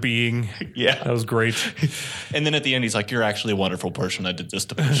entire being. Yeah. That was great. And then at the end, he's like, you're actually a wonderful person. I did this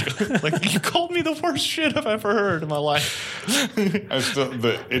to push you. Like, you called me the worst shit I've ever heard in my life.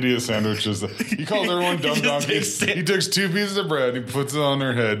 The idiot sandwich is, he calls everyone dumb donkeys. He takes 2 pieces of bread, he puts it on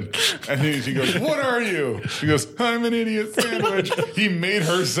their head, and he goes, what are you? She goes, I'm an idiot sandwich. He made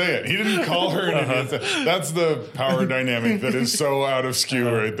her say it. He didn't call her an idiot. That's the power dynamic that is so out of skew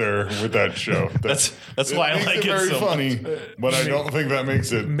right there with that show. That's why I like it very so funny, much. But I don't think that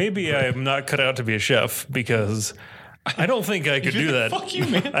makes it. Maybe I'm not cut out to be a chef because I don't think I could do that. Fuck you,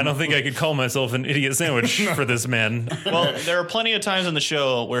 man. I don't think I could call myself an idiot sandwich for this man. Well, there are plenty of times in the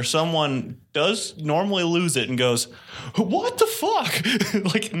show where someone does normally lose it and goes, what the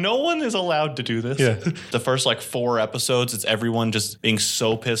fuck? Like, no one is allowed to do this. Yeah. The first, 4 episodes, it's everyone just being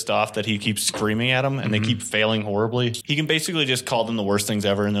so pissed off that he keeps screaming at them and they keep failing horribly. He can basically just call them the worst things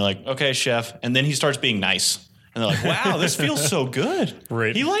ever and they're like, okay, chef. And then he starts being nice. And they're like, wow, this feels so good.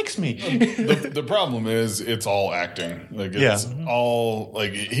 Right. He likes me. The problem is it's all acting. It's all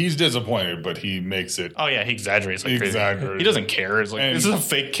he's disappointed, but he makes it. Oh yeah, he exaggerates like crazy. He doesn't care. It's like, this is a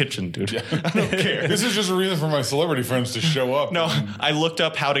fake kitchen, dude. Yeah. I don't care. This is just a reason for my celebrity friends to show up. No, I looked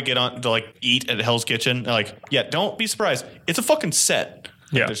up how to get on to eat at Hell's Kitchen. They're like, yeah, don't be surprised. It's a fucking set.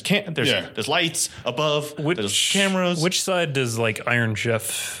 Yeah. There's lights above. There's cameras. Which side does Iron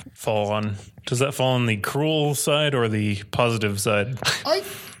Chef fall on? Does that fall on the cruel side or the positive side?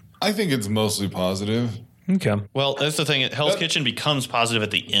 I think it's mostly positive. Okay. Well, that's the thing. Hell's Kitchen becomes positive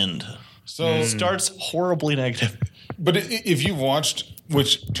at the end. So it starts horribly negative. But if you've watched,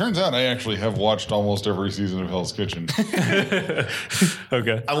 which turns out I actually have watched almost every season of Hell's Kitchen.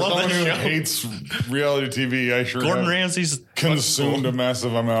 Okay. I love someone that who show. hates reality TV, I sure Gordon have Ramsay's consumed a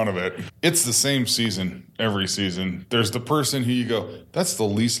massive amount of it. It's the same season every season. There's the person who you go, that's the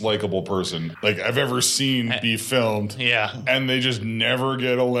least likable person I've ever seen be filmed. Yeah. And they just never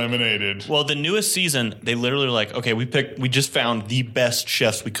get eliminated. Well, the newest season, they literally were like, okay, we just found the best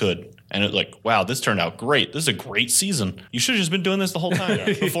chefs we could. And it's like, wow, this turned out great. This is a great season. You should have just been doing this the whole time.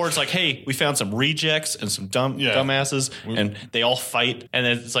 Before it's like, hey, we found some rejects and some dumbasses, and they all fight. And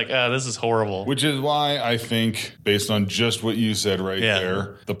then it's like, this is horrible. Which is why I think, based on just what you said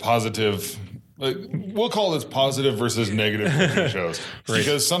there, the positive... we'll call this positive versus negative cooking shows. Right.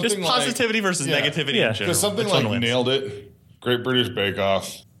 Because something just positivity versus negativity in general. Because something Nailed It, Great British Bake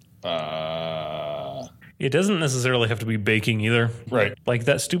Off, it doesn't necessarily have to be baking either. Right. Like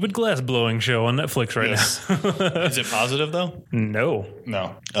that stupid glass blowing show on Netflix right now. Is it positive though? No.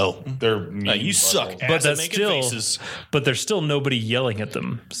 Oh. They're mean you suck. But that's but there's still nobody yelling at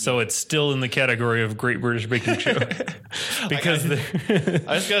them. So it's still in the category of Great British Baking Show. Because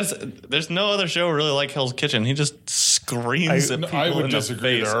there's no other show really like Hell's Kitchen. He just screams at people. I would in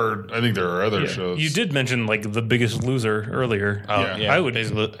disagree. The face. I think there are other shows. You did mention The Biggest Loser earlier. Oh, yeah. I would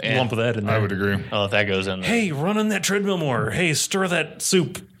lump that in there. I would agree. Oh, if that goes in there. Hey, run on that treadmill more. Hey, stir that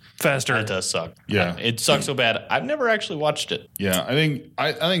soup faster. That does suck. Yeah. It sucks so bad. I've never actually watched it. Yeah, I think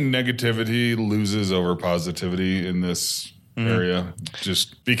negativity loses over positivity in this area,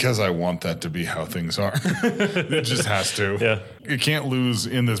 just because I want that to be how things are. It just has to. Yeah. It can't lose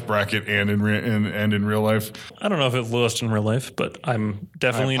in this bracket and in real life. I don't know if it lost in real life, but I'm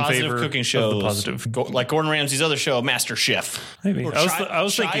definitely in favor cooking shows, of the positive. like Gordon Ramsay's other show, Master Chef. Maybe. I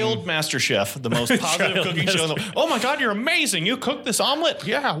was thinking Child Master Chef, the most positive cooking show. Oh my God, you're amazing! You cooked this omelet.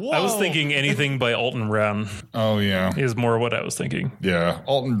 Yeah. Whoa. I was thinking anything by Alton Brown. Oh yeah, is more what I was thinking. Yeah,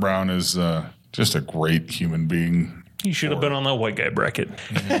 Alton Brown is just a great human being. He should have been on that white guy bracket.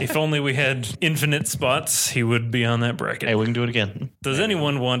 If only we had infinite spots, he would be on that bracket. Hey, we can do it again. Does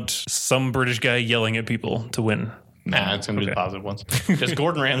anyone want some British guy yelling at people to win? Nah, it's going to be the positive ones. Does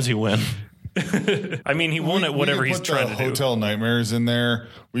Gordon Ramsay win? I mean, he won at whatever he's trying to do. Hotel Nightmares in there.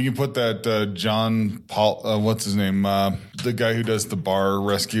 We can put that John Paul. What's his name? The guy who does the bar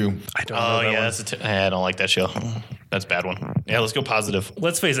rescue. I don't know. Oh yeah, I don't like that show. That's a bad one. Yeah, let's go positive.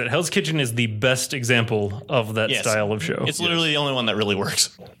 Let's face it, Hell's Kitchen is the best example of that style of show. It's literally the only one that really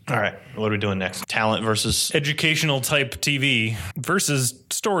works. All right, what are we doing next? Talent versus educational type TV versus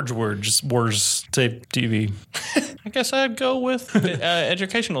Storage Wars type TV. I guess I'd go with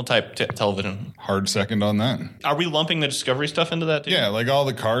educational type television. Hard second on that. Are we lumping the Discovery stuff into that too? Yeah, like all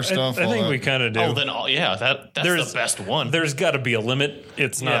the car stuff. I think we kind of do. Oh, then that's the best one. There's got to be a limit.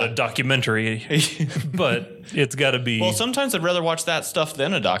 It's not a documentary, but it's got to be. Well, sometimes I'd rather watch that stuff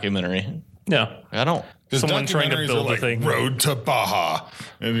than a documentary. Yeah, I don't. Someone trying to build a thing. Road to Baja.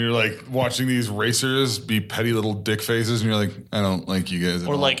 And you're like watching these racers be petty little dick faces. And you're like, I don't like you guys at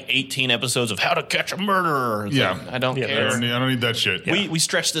all. Or like 18 episodes of How to Catch a Murderer. Yeah. Like, I don't care. I don't need that shit. Yeah. We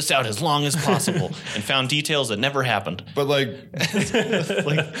stretched this out as long as possible and found details that never happened. But like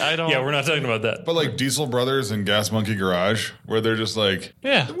I don't. Yeah, we're not talking about that. But like Diesel Brothers and Gas Monkey Garage, where they're just like,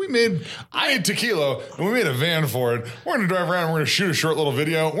 we made tequila and we made a van for it. We're going to drive around and we're going to shoot a short little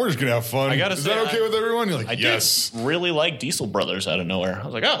video. We're just going to have fun. Is that okay with everyone? You're like, I did really like Diesel Brothers out of nowhere. I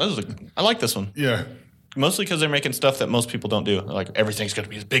was like, I like this one. Yeah. Mostly because they're making stuff that most people don't do. Like, everything's going to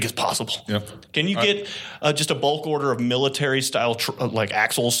be as big as possible. Yep. Can you get just a bulk order of military-style, like,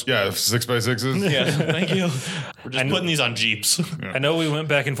 axles? Yeah, 6x6s. Yeah, thank you. We're just putting these on Jeeps. Yeah. I know we went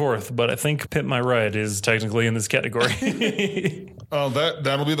back and forth, but I think Pimp My Ride is technically in this category. Oh,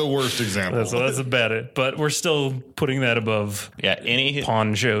 that'll be the worst example. So that's about it. But we're still putting that above any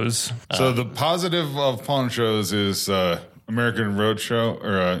pawn shows. So the positive of pawn shows is American Roadshow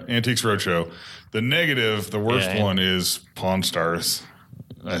or Antiques Roadshow. The negative, the worst one, is Pawn Stars,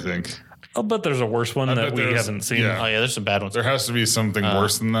 I think. I'll bet there's a worse one that we haven't seen. Yeah. Oh, yeah, there's some bad ones. There has to be something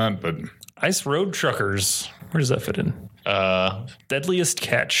worse than that, but... Ice Road Truckers. Where does that fit in? Deadliest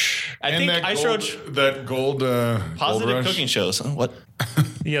Catch. I think Ice Road... That gold... positive cooking shows. What?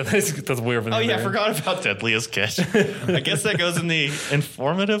 Yeah, that's weird. Oh, yeah, I forgot about Deadliest Catch. I guess that goes in the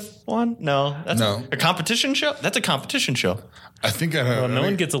informative one? No. That's a competition show? That's a competition show. I think no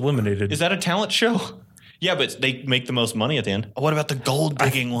one gets eliminated. Is that a talent show? Yeah, but they make the most money at the end. What about the gold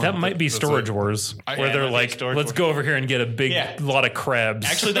digging one? That might be Storage Wars, where they're like, let's go over here and get a big lot of crabs.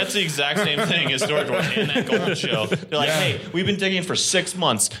 Actually, that's the exact same thing as Storage Wars in that gold show. They're like, hey, we've been digging for 6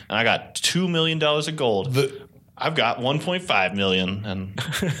 months, and I got $2 million of gold. I've got 1.5 million,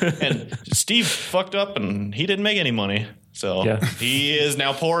 and Steve fucked up, and he didn't make any money. So he is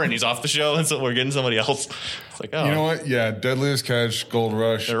now poor, and he's off the show, and so we're getting somebody else. It's like, oh. You know what? Yeah, Deadliest Catch, Gold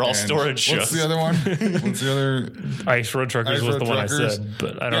Rush. They're all storage shows. What's the other one? What's the other? Ice Road Truckers was the one I said,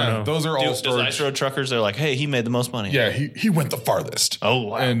 but I don't know. Those are all storage. Ice Road Truckers, they're like, hey, he made the most money. Yeah, he went the farthest. Oh,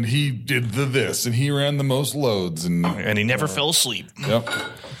 wow. And he did this, and he ran the most loads. And he never fell asleep. Yep.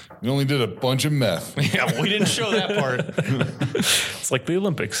 We only did a bunch of meth. Yeah, we didn't show that part. It's like the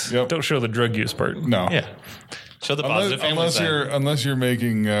Olympics. Yep. Don't show the drug use part. No. Yeah. Show the positive unless you're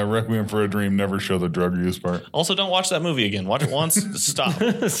making Requiem for a Dream, never show the drug use part. Also, don't watch that movie again. Watch it once. Stop.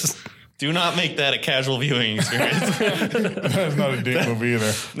 Do not make that a casual viewing experience. That's not a date movie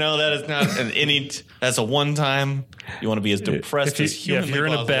either. No, that is not that's a one time. You want to be as depressed as humanly if you're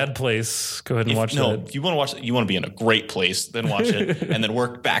in possible. a bad place, go ahead and watch that. No, you want to watch. You want to be in a great place, then watch it, and then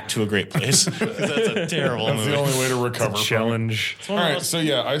work back to a great place. Because that's a terrible movie. That's the only way to recover. Challenge. All right, so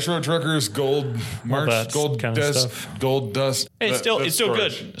Ice Road Truckers, Gold March, Gold Dust, Gold Dust. Hey, it's still good.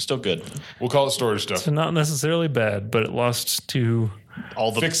 It's still good. We'll call it storage stuff. It's not necessarily bad, but it lost to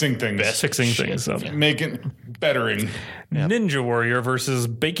all the fixing things. Making bettering. Yep. Ninja Warrior versus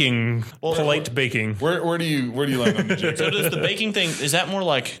baking, polite baking. Where do you land on Ninja? So does the baking thing, is that more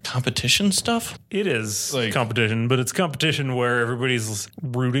like competition stuff? It is competition, but it's competition where everybody's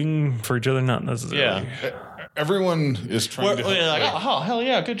rooting for each other, not necessarily. Yeah. everyone is trying to. We're like, oh hell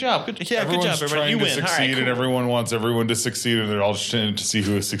yeah, good job, good job, everybody. You win. Succeed, all right, cool. And everyone wants everyone to succeed, and they're all trying to see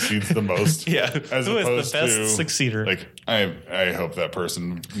who succeeds the most. Yeah, as who is opposed the best to succeeder? Like, I hope that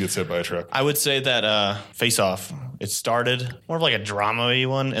person gets hit by a truck. I would say that Face Off. It started more of like a drama-y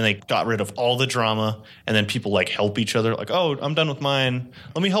one, and they got rid of all the drama, and then people like help each other. Like, oh, I'm done with mine.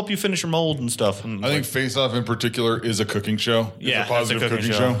 Let me help you finish your mold and stuff. And I think Face Off in particular is a cooking show. Yeah, it's a positive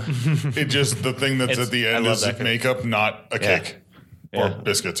cooking show. It just the thing that's at the end is makeup, not a cake. Or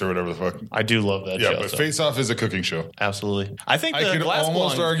biscuits or whatever the fuck. I do love that show. Yeah, but Face Off is a cooking show. Absolutely. I think I could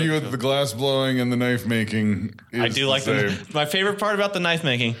almost argue with the glass blowing and the knife making. I do like my favorite part about the knife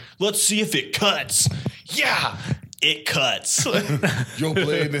making. Let's see if it cuts. Yeah, it cuts. Your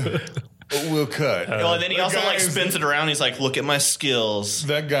blade will cut. And then he also like spins it around. He's like, "Look at my skills."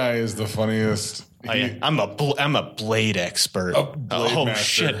 That guy is the funniest. I'm a blade expert. Master.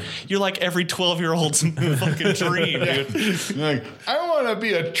 Shit! You're like every 12-year-old's fucking dream, dude. You're like, I want to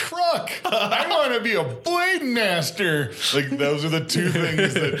be a truck. I want to be a blade master. Like those are the two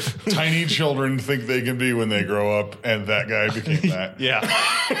things that tiny children think they can be when they grow up, and that guy became that. Yeah,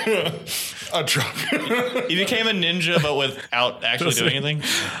 a truck. He became a ninja, but without actually doing anything.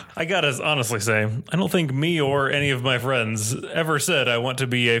 I gotta honestly say, I don't think me or any of my friends ever said I want to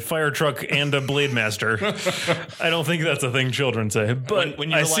be a fire truck and a blade master. I don't think that's a thing children say, but when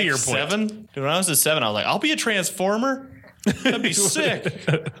you were see your point. Dude, when I was 7, I was like, I'll be a transformer. That'd be sick.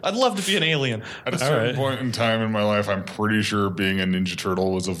 I'd love to be an alien. At a certain point in time in my life, I'm pretty sure being a Ninja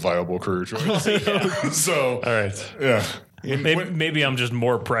Turtle was a viable career choice. So, all right. Yeah. Maybe I'm just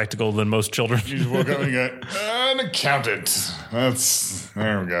more practical than most children. You just woke up and you got an accountant.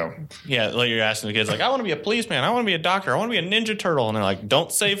 There we go. Yeah, like you're asking the kids, like, I want to be a policeman. I want to be a doctor. I want to be a Ninja Turtle. And they're like,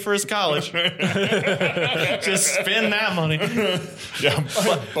 don't save for his college. Just spend that money. Yeah,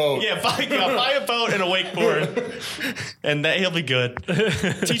 buy a boat. Yeah, buy a boat and a wakeboard. And he'll be good.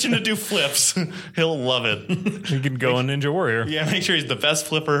 Teach him to do flips. He'll love it. He can go on Ninja Warrior. Yeah, make sure he's the best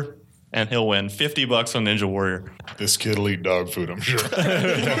flipper. And he'll win $50 on Ninja Warrior. This kid will eat dog food, I'm sure.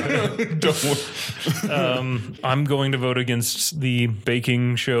 I'm going to vote against the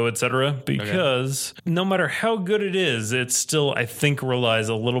baking show, etc., because no matter how good it is, it still, I think, relies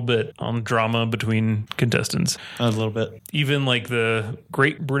a little bit on drama between contestants. A little bit. Even like the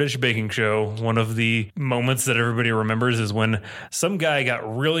Great British Baking Show, one of the moments that everybody remembers is when some guy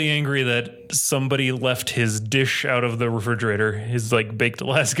got really angry that somebody left his dish out of the refrigerator, his like baked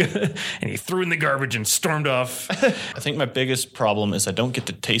Alaska. And he threw in the garbage and stormed off. I think my biggest problem is I don't get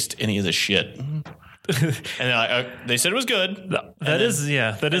to taste any of the shit. And they said it was good. That is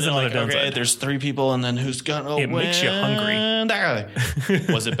another downside. Okay, there's 3 people, and then who's gonna win? It makes you hungry.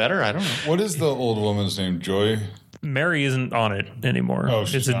 Was it better? I don't know. What is the old woman's name? Joy? Mary isn't on it anymore. Oh,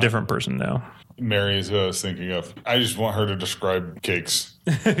 it's a different person now. Mary is who I was thinking of. I just want her to describe cakes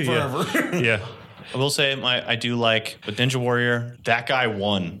forever. Yeah. I will say I do like, but Ninja Warrior, that guy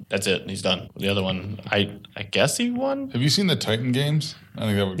won. That's it. He's done. The other one, I guess he won. Have you seen the Titan Games? I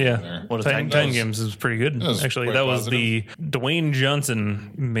think that would be in there. What Titan Games is pretty good. Actually, that was the Dwayne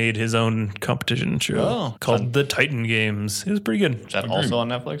Johnson made his own competition show called the Titan Games. It was pretty good. Is that also on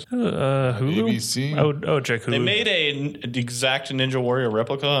Netflix? Hulu? ABC? I would check Hulu. They made an exact Ninja Warrior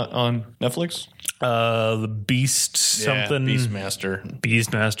replica on Netflix. The Beast something.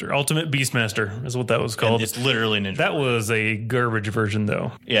 Beastmaster. Ultimate Beastmaster is what that was called. And it's literally Ninja That Warrior. was a garbage version,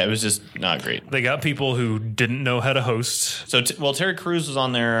 though. Yeah, it was just not great. They got people who didn't know how to host. So, Terry Crews was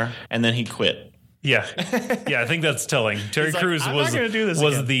on there, and then he quit. Yeah. I think that's telling. Terry Crews was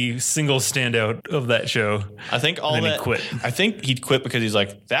the single standout of that show. I think he quit. I think he quit because he's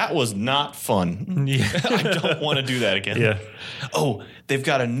like, that was not fun. Yeah. I don't want to do that again. Yeah. Oh, they've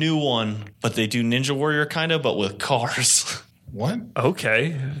got a new one, but they do Ninja Warrior kind of, but with cars. What?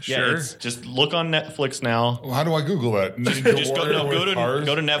 Okay, sure. Yeah, just look on Netflix now. Well, how do I Google that? Just go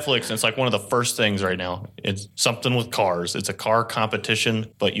to Netflix, and it's like one of the first things right now. It's something with cars. It's a car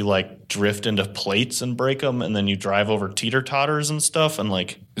competition, but you like drift into plates and break them, and then you drive over teeter-totters and stuff, and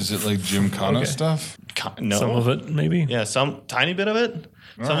like... Is it like Gymkhana stuff? No. Some of it, maybe? Yeah, some tiny bit of it.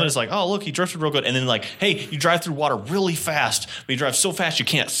 Some of it's like, oh, look, he drifted real good. And then like, hey, you drive through water really fast, but you drive so fast you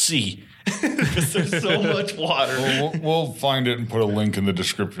can't see. Because there's so much water. Well, we'll find it and put a link in the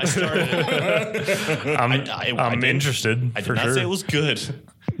description. I started it. I'm interested. I did not say it was good,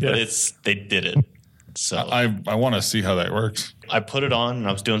 but they did it. So I want to see how that works. I put it on and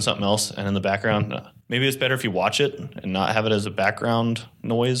I was doing something else, and in the background, maybe it's better if you watch it and not have it as a background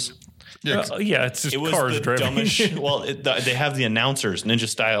noise. Yeah, it's just cars driving. Well, they have the announcers,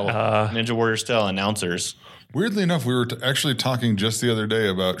 Ninja Warrior style announcers. Weirdly enough, we were actually talking just the other day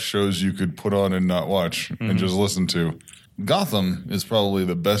about shows you could put on and not watch and just listen to. Gotham is probably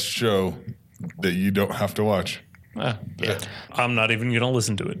the best show that you don't have to watch. Yeah. I'm not even going to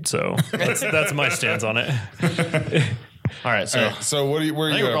listen to it, so that's my stance on it. All right, so where are you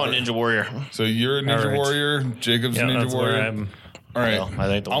we're going Ninja Warrior. So you're a Ninja Warrior, Jacob's a Ninja Warrior. All right, I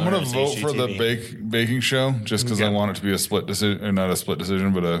think I'm going to vote for the baking show just because I want it to be a split decision, or not a split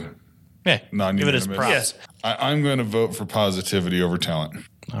decision, but a non-unanimous. Give it his props. Yes. I'm going to vote for positivity over talent.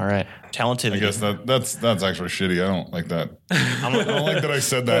 All right, talentivity. I guess that's actually shitty. I don't like that. I don't like that I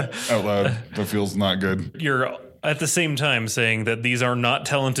said that out loud. That feels not good. You're at the same time saying that these are not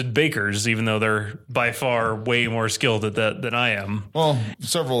talented bakers, even though they're by far way more skilled at that than I am. Well,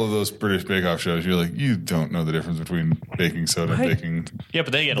 several of those British Bake Off shows, you're like, you don't know the difference between baking soda and baking. Yeah,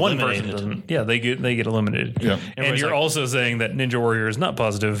 but they get one eliminated. person doesn't. Yeah, they get eliminated. Yeah, and you're also saying that Ninja Warrior is not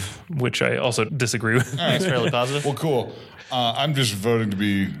positive, which I also disagree with. It's fairly positive. Well, cool. I'm just voting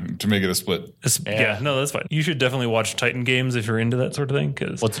to make it a split. Yeah, no, that's fine. You should definitely watch Titan Games if you're into that sort of thing.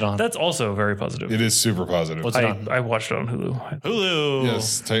 Because what's it on? That's also very positive. It is super positive. What's it on? I watched it on Hulu. Hulu.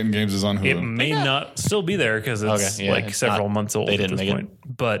 Yes, Titan Games is on Hulu. It may not still be there because it's it's several months old. They didn't at this make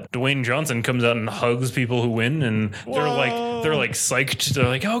point. But Dwayne Johnson comes out and hugs people who win, and they're like psyched. They're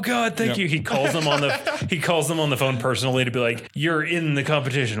like, "Oh God, thank you." He calls them on the phone personally to be like, "You're in the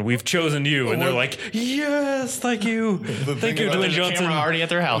competition. We've chosen you." And they're like, "Yes, thank you, thank you, Dwayne Johnson." Already at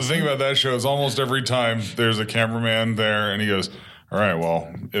their house. The thing about that show is almost every time there's a cameraman there, and he goes, "All right,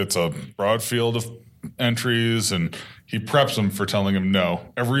 well, it's a broad field of entries," and he preps them for telling him no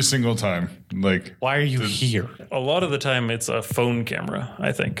every single time. Like, why are you here? A lot of the time, it's a phone camera,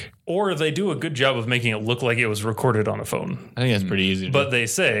 I think, or they do a good job of making it look like it was recorded on a phone. I think that's pretty easy. But they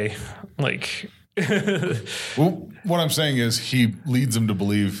say, like. Well, what I'm saying is he leads them to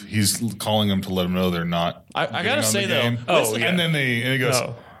believe he's calling them to let them know they're not. I gotta say though, and then he goes,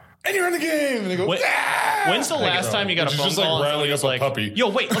 and you're in the game, and they go. When's the last time you got a phone call? Like riling up a puppy. Yo,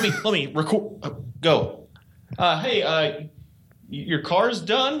 wait, let me record. Go. Hey, your car's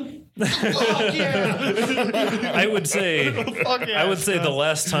done. Fuck yeah. I would say the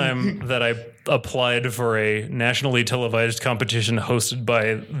last time that I applied for a nationally televised competition hosted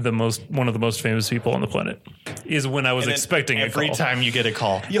by one of the most famous people on the planet is when I was expecting a call. Every time you get a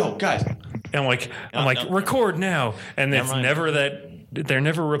call, yo guys, I'm like record now, and it's never that. They're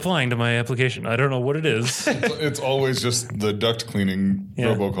never replying to my application. I don't know what it is. It's always just the duct cleaning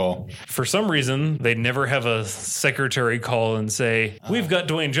robocall. For some reason, they never have a secretary call and say, "We've got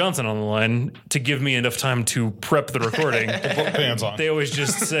Dwayne Johnson on the line," to give me enough time to prep the recording. To put pants on. They always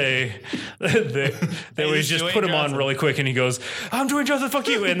just say, they always just put him on really quick, and he goes, "I'm Dwayne Johnson, fuck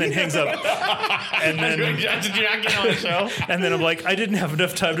you," and then hangs up. And then did you not get on the show? And then I'm like, I didn't have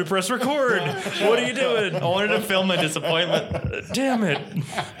enough time to press record. What are you doing? I wanted to film my disappointment. Damn it.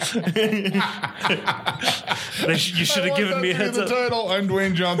 You should have given me a heads up. The title, I'm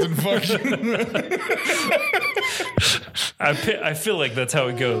Dwayne Johnson. Fuck you. I feel like that's how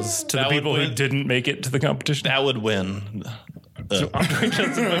it goes to the people who didn't make it to the competition. That would win. I'm Dwayne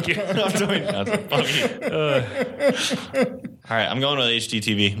Johnson. Fuck you. I'm Dwayne Johnson. Fuck you. All right, I'm going with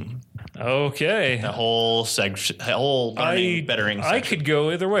HDTV. Okay. The whole learning, bettering section. I could go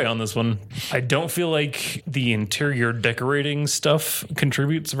either way on this one. I don't feel like the interior decorating stuff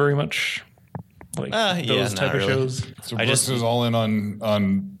contributes very much. Like those type of shows. So Brooks is all in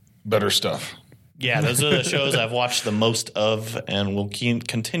on better stuff. Yeah, those are the shows I've watched the most of and will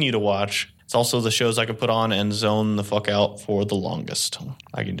continue to watch. It's also the shows I can put on and zone the fuck out for the longest.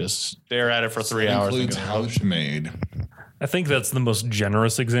 I can just stare at it for 3 hours. Includes How It's Made. I think that's the most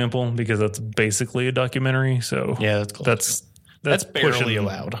generous example because that's basically a documentary. So yeah, that's close. That's barely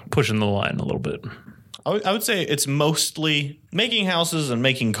allowed. Pushing the line a little bit. I would say it's mostly making houses and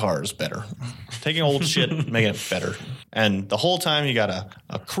making cars better. Taking old shit, making it better. And the whole time you got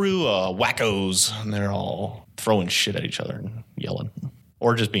a crew of wackos, and they're all throwing shit at each other and yelling.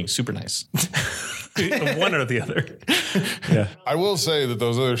 Or just being super nice. One or the other. Yeah. I will say that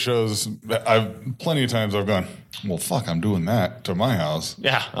those other shows, plenty of times I've gone, well, fuck, I'm doing that to my house.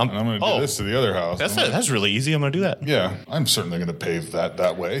 Yeah. And I'm going to do this to the other house. That's really easy. I'm going to do that. Yeah. I'm certainly going to pave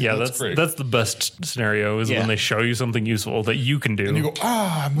that way. Yeah, that's great. That's the best scenario is when they show you something useful that you can do. And you go,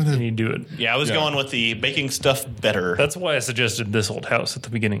 I'm going to. And you do it. Yeah, I was going with the making stuff better. That's why I suggested This Old House at the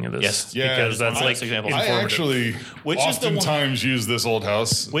beginning of this. Yes. Yeah, because that's like example. I actually oftentimes use This Old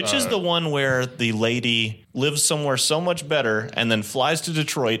House. Which is the one where the lady lives somewhere so much better and then flies to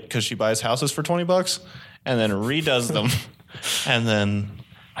Detroit because she buys houses for $20 and then redoes them and then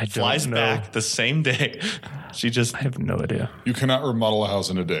flies back the same day. I have no idea. You cannot remodel a house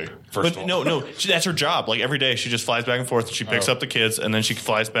in a day. First but of all. no, that's her job. Like every day, she just flies back and forth. She picks up the kids, and then she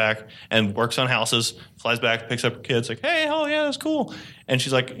flies back and works on houses. Flies back, picks up her kids. Like, hey, oh yeah, that's cool. And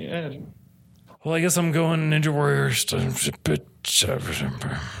she's like, yeah. Well, I guess I'm going Ninja Warriors. All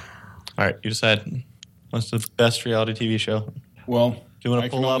right, you decide. What's the best reality TV show? Well, do you want to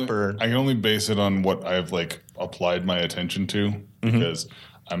pull up or? I can only base it on what I've like applied my attention to because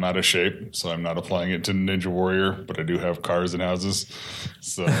I'm out of shape, so I'm not applying it to Ninja Warrior, but I do have cars and houses.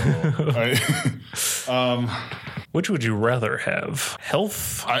 So, which would you rather have,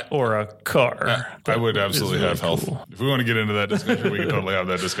 health or a car? I would absolutely have health. Cool. If we want to get into that discussion, we can totally have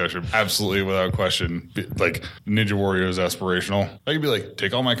that discussion. Absolutely, without question. Like Ninja Warrior is aspirational. I could be like,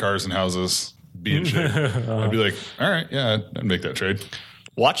 take all my cars and houses, be in shape. I'd be like, all right, yeah, I'd make that trade.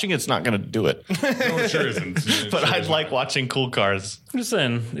 Watching it's not going to do it. No, it sure isn't. But I'd like watching cool cars. I'm just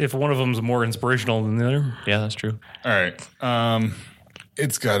saying, if one of them's more inspirational than the other. Yeah, that's true. All right.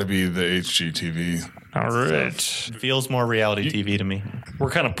 It's got to be the HGTV. All right. Feels more reality TV to me.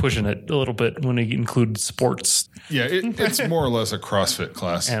 We're kind of pushing it a little bit when we include sports. Yeah, it's more or less a CrossFit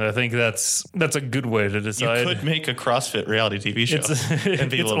class. And I think that's a good way to decide. You could make a CrossFit reality TV show. And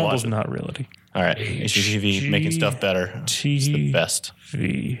people it's would almost watch it. not reality. All right. HGTV making stuff better. It's the best.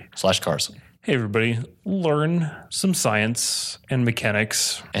 /cars. Hey, everybody. Learn some science and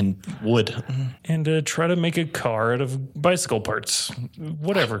mechanics. And wood. And try to make a car out of bicycle parts.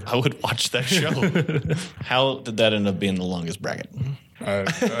 Whatever. I would watch that show. How did that end up being the longest bracket? I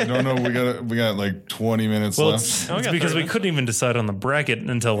don't know. We got like 20 minutes left. It's because we couldn't even decide on the bracket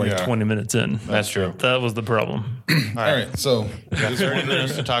until 20 minutes in. That's true. That was the problem. All right. So we got 30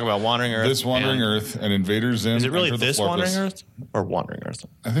 minutes to talk about Wandering Earth. This Wandering Earth and Invader Zim. Is it really this Wandering Earth or Wandering Earth?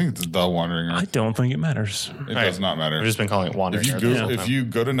 I think it's the Wandering Earth. I don't think it matters. It does not matter. We've just been calling it Wandering Earth. If you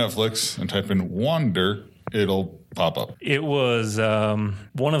go to Netflix and type in Wander, it'll pop up. It was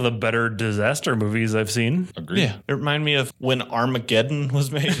one of the better disaster movies I've seen. Agreed. Yeah. It reminded me of when Armageddon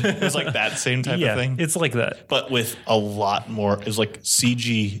was made. It was like that same type of thing. It's like that. But with a lot more. It was like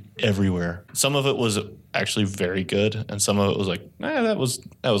CG everywhere. Some of it was actually very good. And some of it was like, that was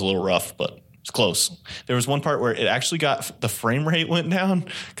a little rough, but it's close. There was one part where it actually the frame rate went down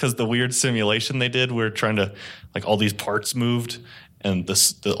because the weird simulation they did where trying to, like all these parts moved and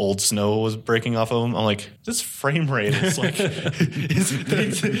the old snow was breaking off of them. I'm like, this frame rate is like, they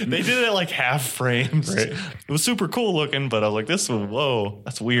did it at like half frames. Right. It was super cool looking, but I was like, whoa,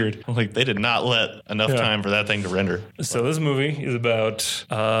 that's weird. I'm like, they did not let enough time for that thing to render. So this movie is about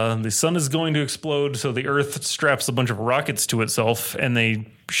the sun is going to explode, so the Earth straps a bunch of rockets to itself, and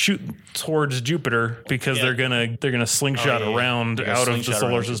they shoot towards Jupiter because they're gonna slingshot around out of the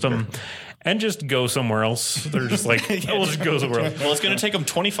solar system. And just go somewhere else. They're just like, we'll just go somewhere else. Well, it's going to take them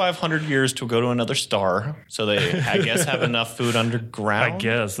 2,500 years to go to another star. So they, I guess, have enough food underground. I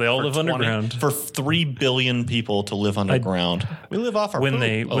guess. They all live underground. For 3 billion people to live underground. We live off our When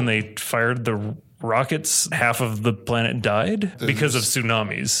they fired the rockets, half of the planet died because of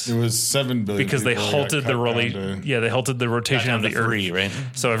tsunamis. It was 7 billion because they halted the rotation of the Earth. 3, right?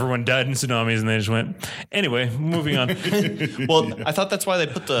 So everyone died in tsunamis, and they just went. Anyway, moving on. Well, I thought that's why they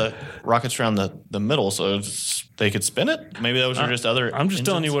put the rockets around the middle, so they could spin it. Maybe that was just other. I'm just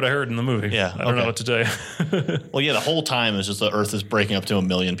telling you what I heard in the movie. Yeah, I don't know what to tell you. Well, yeah, the whole time is just the Earth is breaking up to a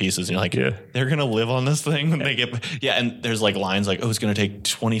million pieces. And you're like, they're gonna live on this thing when they get. Yeah, and there's like lines like, it's gonna take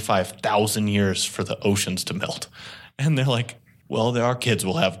 25,000 years for the oceans to melt, and they're like, well, there are kids.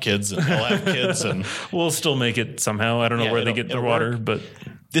 We'll have kids, and they'll have kids, and we'll still make it somehow. I don't know where they get the water, but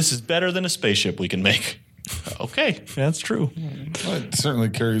this is better than a spaceship we can make. Okay, that's true. Well, it certainly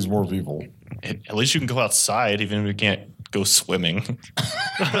carries more people. At least you can go outside, even if you can't go swimming.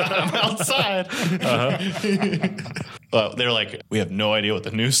 I'm outside. They're like, we have no idea what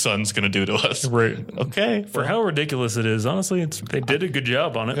the new sun's going to do to us. Right. Okay. For how ridiculous it is, honestly, they did a good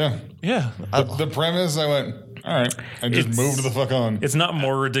job on it. Yeah. Yeah. The premise, I went, all right, and just moved the fuck on. It's not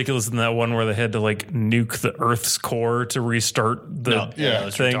more ridiculous than that one where they had to like nuke the Earth's core to restart the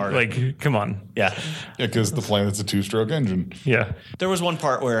thing. Like, come on. Yeah. Yeah, because the planet's a 2-stroke engine. Yeah. There was one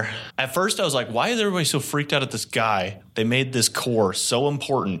part where at first I was like, why is everybody so freaked out at this guy? They made this core so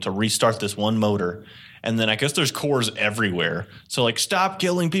important to restart this one motor. And then I guess there's cores everywhere. So like, stop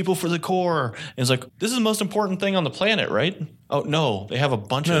killing people for the core. And it's like, this is the most important thing on the planet, right? Oh, no, they have a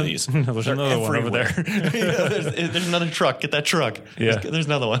bunch of these. There's another one over there. There's another truck. Get that truck. Yeah. There's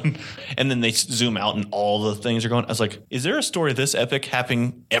another one. And then they zoom out and all the things are going. I was like, is there a story this epic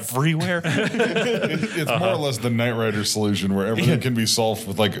happening everywhere? It's more or less the Knight Rider solution where everything can be solved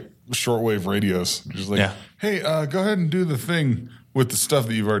with like shortwave radios. Just like, hey, go ahead and do the thing with the stuff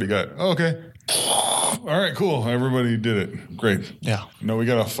that you've already got. Oh, okay. all right, cool. Everybody did it. Great. Yeah. No, we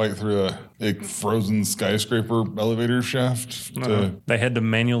got to fight through a frozen skyscraper elevator shaft. They had to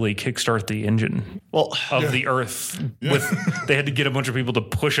manually kickstart the engine of the Earth. They had to get a bunch of people to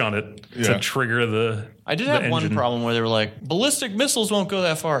push on it to trigger the. I did have one problem where they were like, ballistic missiles won't go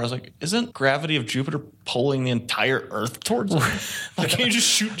that far. I was like, isn't gravity of Jupiter pulling the entire Earth towards it? Like, can't you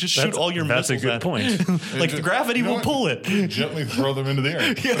just shoot all your missiles? That's a good point. Like, the gravity will pull it. Gently throw them into the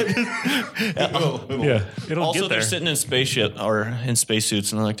air. It'll also, get there. they're sitting in spaceship or in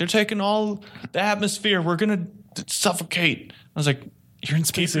spacesuits, and they're like, they're taking all the atmosphere. We're gonna suffocate. I was like, you're in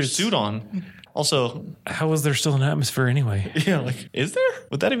space, your suit on. Also, how is there still an atmosphere anyway? Yeah, like, is there?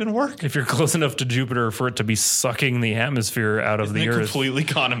 Would that even work? If you're close enough to Jupiter for it to be sucking the atmosphere out of the Earth, completely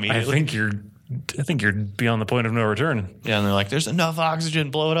gone immediately. I think you're beyond the point of no return. Yeah, and they're like, there's enough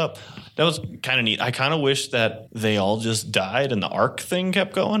oxygen, blow it up. That was kind of neat. I kind of wish that they all just died and the arc thing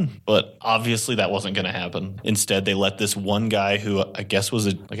kept going, but obviously that wasn't going to happen. Instead, they let this one guy who I guess was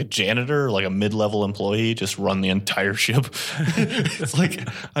a janitor, like a mid-level employee, just run the entire ship. It's like,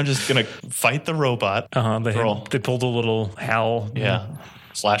 I'm just going to fight the robot. They pulled a little HAL. Yeah.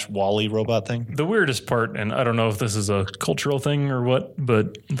 / Wall-E robot thing. The weirdest part, and I don't know if this is a cultural thing or what,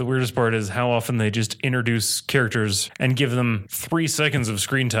 but the weirdest part is how often they just introduce characters and give them 3 seconds of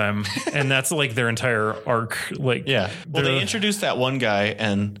screen time, and that's like their entire arc. Like, yeah. Well, they introduced that one guy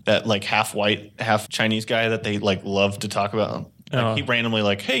and that like half white, half Chinese guy that they like love to talk about. Like, he randomly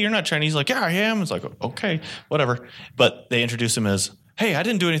like, hey, you're not Chinese. Like, yeah, I am. It's like, okay, whatever. But they introduce him as, hey, I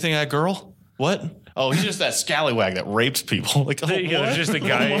didn't do anything to that girl. What? Oh, he's just that scallywag that rapes people. Like, there's just a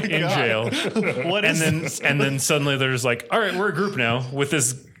guy in jail. What is this? And then suddenly there's like, all right, we're a group now with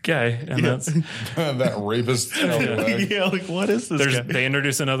this guy, and that's that rapist. Yeah, like, what is this guy? They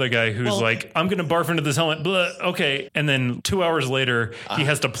introduce another guy who's like, I'm gonna barf into this helmet. Blah, okay, and then 2 hours later, he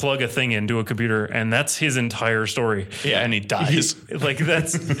has to plug a thing into a computer, and that's his entire story. Yeah, and he dies.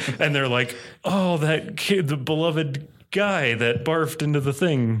 And they're like, oh, that kid, the beloved guy that barfed into the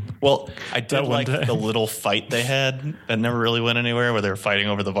thing. Well, I did like the little fight they had that never really went anywhere, where they were fighting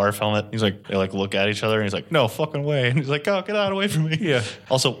over the barf helmet. He's like, they like look at each other, and he's like, no fucking way. And he's like, oh, get out away from me. Yeah.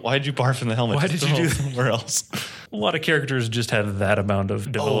 Also, why did you barf in the helmet? Why did you do that somewhere else? A lot of characters just had that amount of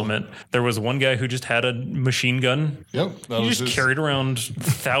development. There was one guy who just had a machine gun. Yep. He just carried around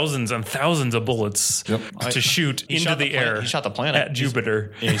thousands and thousands of bullets to shoot into the air. He shot the planet at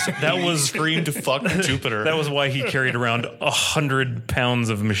Jupiter. That was screamed fuck Jupiter. That was why he carried around 100 pounds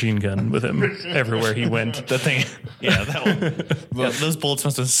of machine gun with him everywhere he went. The thing, that one. Those bullets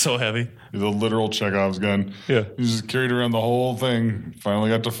must have been so heavy. The literal Chekhov's gun. Yeah, he just carried around the whole thing.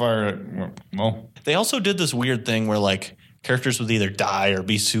 Finally got to fire it. Well, they also did this weird thing where like characters would either die or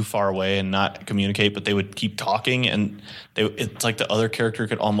be too far away and not communicate, but they would keep talking, and it's like the other character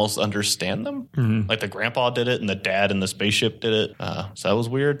could almost understand them. Mm-hmm. Like the grandpa did it, and the dad in the spaceship did it. So that was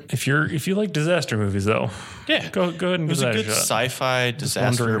weird. If you like disaster movies, though, go ahead and give that a shot. It was a good sci-fi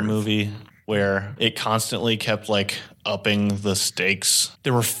disaster movie where it constantly kept like upping the stakes.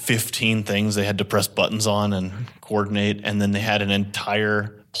 There were 15 things they had to press buttons on and coordinate, and then they had an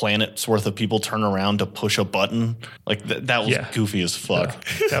entire planet's worth of people turn around to push a button. Like that was goofy as fuck.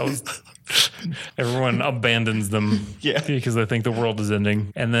 Yeah. That was everyone abandons them because they think the world is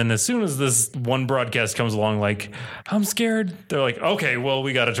ending. And then as soon as this one broadcast comes along, like, I'm scared, they're like, okay, well,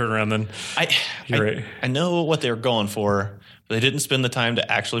 we got to turn around then. I know what they were going for. They didn't spend the time to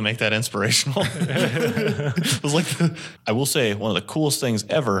actually make that inspirational. It was like, I will say, one of the coolest things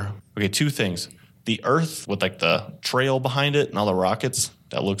ever. Okay, 2 things. The Earth with like the trail behind it and all the rockets,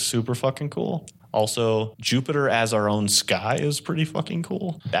 that looks super fucking cool. Also, Jupiter as our own sky is pretty fucking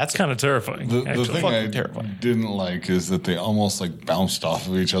cool. That's kind of terrifying. The thing I didn't like is that they almost like bounced off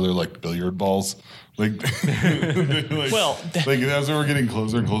of each other like billiard balls. Like, like as they were getting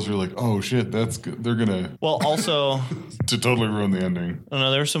closer and closer, like, oh shit, that's good. They're gonna. Well, also to totally ruin the ending. I don't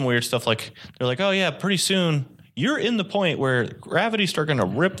know. There was some weird stuff. Like they're like, oh yeah, pretty soon you're in the point where gravity starts going to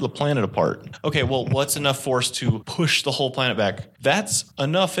rip the planet apart. Okay, well, what's enough force to push the whole planet back? That's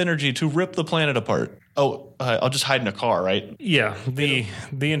enough energy to rip the planet apart. Oh, I'll just hide in a car, right? Yeah, the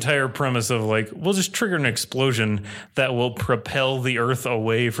entire premise of like, we'll just trigger an explosion that will propel the Earth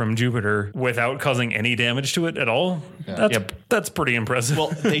away from Jupiter without causing any damage to it at all. Yeah. That's pretty impressive.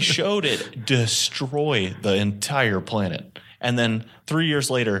 Well, they showed it destroy the entire planet. And then 3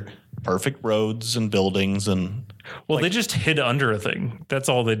 years later, perfect roads and buildings and... Well, they just hid under a thing. That's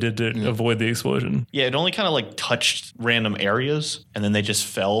all they did to avoid the explosion. Yeah, it only kind of like touched random areas, and then they just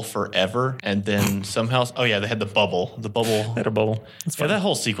fell forever. And then somehow... Oh, yeah, they had the bubble. The bubble... Had a bubble. Yeah, that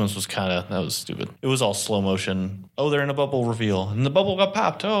whole sequence was that was stupid. It was all slow motion. Oh, they're in a bubble reveal. And the bubble got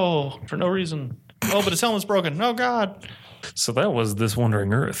popped. Oh, for no reason. Oh, but his helmet's broken. Oh, God. So that was This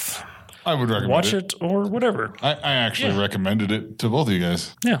Wandering Earth. I would recommend Watch it or whatever. I actually recommended it to both of you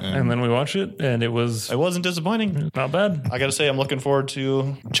guys. Yeah, and then we watched it, and it wasn't disappointing. Not bad. I gotta say, I'm looking forward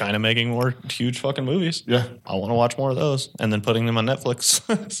to China making more huge fucking movies. Yeah. I want to watch more of those, and then putting them on Netflix.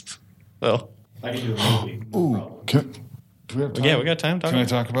 So I can do a movie. Ooh, do we have time? yeah, we got time. Can I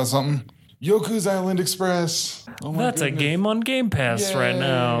talk about something? Yoku's Island Express. Oh my That's goodness. a game on Game Pass right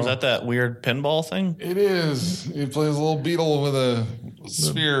now. Is that weird pinball thing? It is. He plays a little beetle with a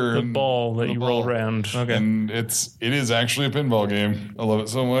sphere. The and ball that you roll around. Okay. And it is actually a pinball game. I love it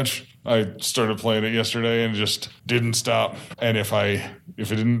so much. I started playing it yesterday and just didn't stop. And if it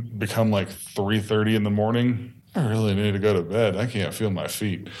didn't become like 3:30 in the morning, I really need to go to bed. I can't feel my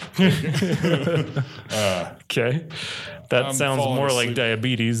feet. Okay. That I'm sounds falling more like asleep.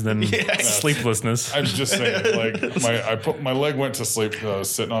 diabetes than sleeplessness. I'm just saying, like, my leg went to sleep because I was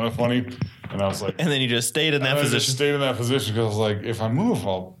sitting on it funny, and I was like, And then you just stayed in that I just position. stayed in that position because I was like, if I move,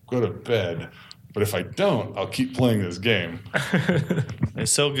 I'll go to bed. But if I don't, I'll keep playing this game.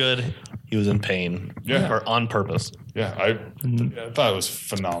 It's so good. He was in pain. Yeah. Or on purpose. Yeah, I thought it was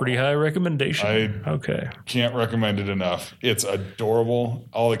phenomenal. Pretty high recommendation. Okay. Can't recommend it enough. It's adorable.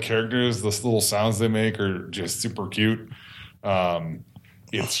 All the characters, the little sounds they make are just super cute.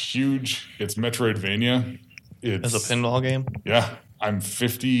 It's huge. It's Metroidvania. As a pinball game. Yeah, I'm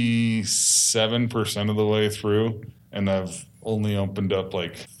 57% of the way through, and I've only opened up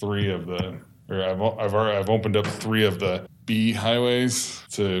like I've opened up 3 of the B highways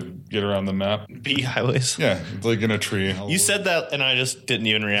to get around the map. B highways. Yeah, it's like in a tree. You said that, and I just didn't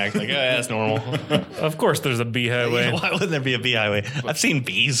even react. Like, yeah, that's normal. Of course there's a B highway. Why wouldn't there be a B highway? I've seen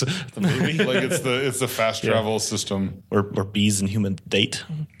bees. The movie. like it's the fast travel system. Or bees and human date.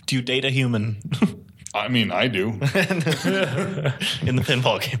 Do you date a human? I mean, I do. In the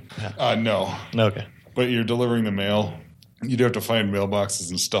pinball game. No, Okay. but you're delivering the mail. You do have to find mailboxes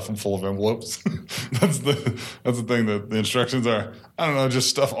and stuff them full of envelopes. That's the thing that the instructions are. I don't know, just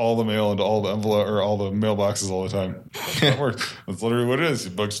stuff all the mail into all the envelope or all the mailboxes all the time. That works. That's literally what it is.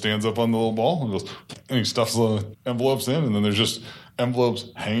 Bug stands up on the little ball and goes, and he stuffs the envelopes in, and then there's just envelopes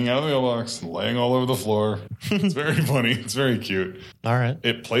hanging out of the mailbox, laying all over the floor. It's very funny. It's very cute. All right.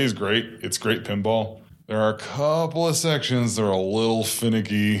 It plays great. It's great pinball. There are a couple of sections that are a little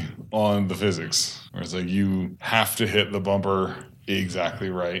finicky on the physics. Where it's like you have to hit the bumper exactly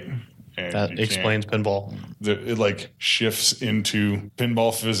right. And That you explains pinball. it like shifts into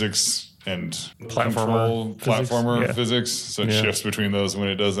pinball physics and platformer physics. So it shifts between those. When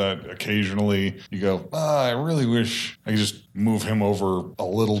it does that, occasionally you go, I really wish I could just move him over a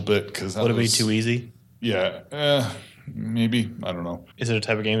little bit because Would it be too easy? Yeah, maybe. I don't know. Is it a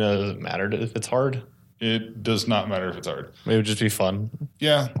type of game that doesn't matter if it's hard? It does not matter if it's hard. Maybe it would just be fun.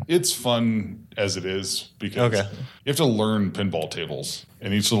 Yeah, it's fun as it is because you have to learn pinball tables,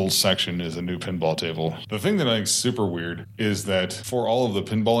 and each little section is a new pinball table. The thing that I think is super weird is that for all of the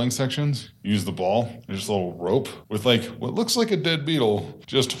pinballing sections, you use the ball. There's a little rope with like what looks like a dead beetle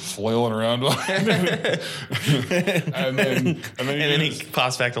just flailing around behind it. and then he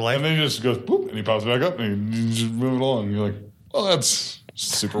pops back to life. And then he just goes boop, and he pops back up, and you just move it along. And you're like, well, that's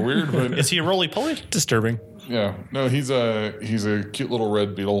super weird, but Is he a roly-poly? Disturbing. yeah, no, he's a cute little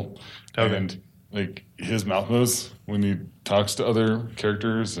red beetle, and like his mouth moves when he talks to other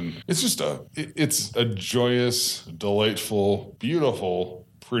characters, and it's just it's a joyous, delightful, beautiful,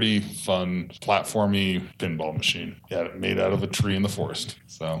 pretty fun platformy pinball machine. Yeah, made out of a tree in the forest.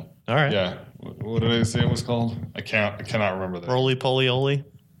 So All right. yeah, what did I say it was called? I cannot remember that. Roly-poly-oly.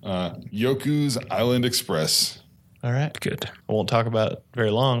 Yoku's Island Express. All right. Good. I won't talk about it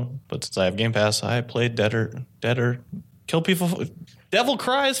very long, but since I have Game Pass, I played Dead or Kill People. Devil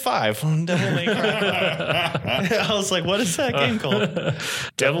Cries 5. Devil May Cry 5. I was like, what is that game called?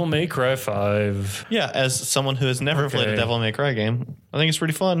 Devil May Cry 5. Yeah, as someone who has never played a Devil May Cry game, I think it's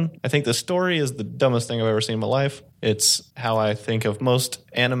pretty fun. I think the story is the dumbest thing I've ever seen in my life. It's how I think of most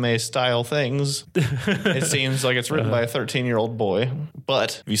anime-style things. It seems like it's written by a 13-year-old boy.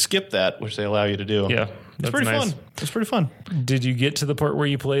 But if you skip that, which they allow you to do, Yeah. it's pretty fun. It's pretty fun. Did you get to the part where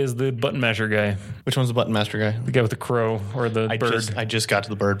you play as the button masher guy? Which one's the Button Master guy? The guy with the crow or the bird? I just got to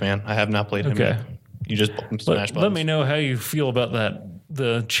the bird, man. I have not played him yet. You just smash buttons. Let me know how you feel about that.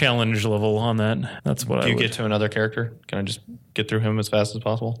 The challenge level on that. That's what Do you get to another character? Can I just get through him as fast as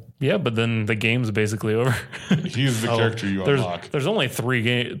possible? Yeah, but then the game's basically over. He's the character you unlock. There's only three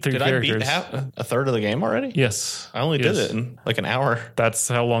Did characters. I beat a third of the game already? Yes. I only did it in like an hour. That's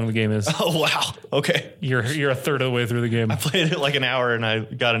how long the game is. Oh, wow. Okay. You're a third of the way through the game. I played it like an hour and I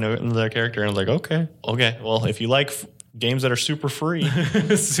got another character and I was like, okay. Well, if you like games that are super free.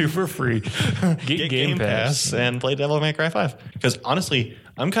 Super free. Get Game Pass and play Devil May Cry 5. Because honestly,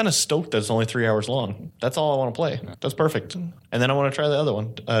 I'm kind of stoked that it's only 3 hours long. That's all I want to play. That's perfect. And then I want to try the other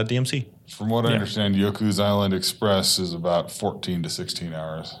one, DMC. From what I understand, Yoku's Island Express is about 14 to 16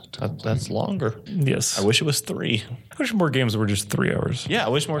 hours. That's longer. Yes. I wish it was 3. I wish more games were just 3 hours. Yeah, I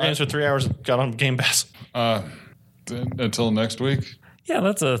wish more games for 3 hours got on Game Pass. Until next week. Yeah,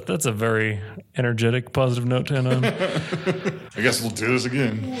 that's a very energetic, positive note to end on. I guess we'll do this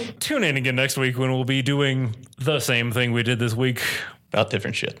again. Tune in again next week when we'll be doing the same thing we did this week. About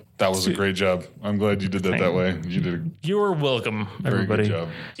different shit. That was a great job. I'm glad you did that way. You did. You're welcome, everybody. Good job.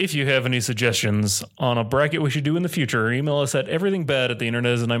 If you have any suggestions on a bracket we should do in the future, email us at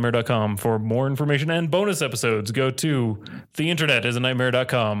everythingbad@theinternetisnightmare.com. For more information and bonus episodes, go to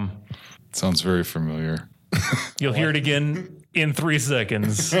theinternetisnightmare.com. Sounds very familiar. You'll hear it again in 3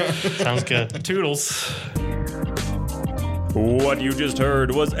 seconds. Sounds good. Toodles. What you just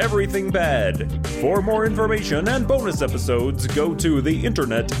heard was Everything Bad. For more information and bonus episodes, go to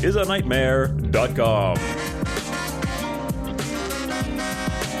theinternetisnightmare.com.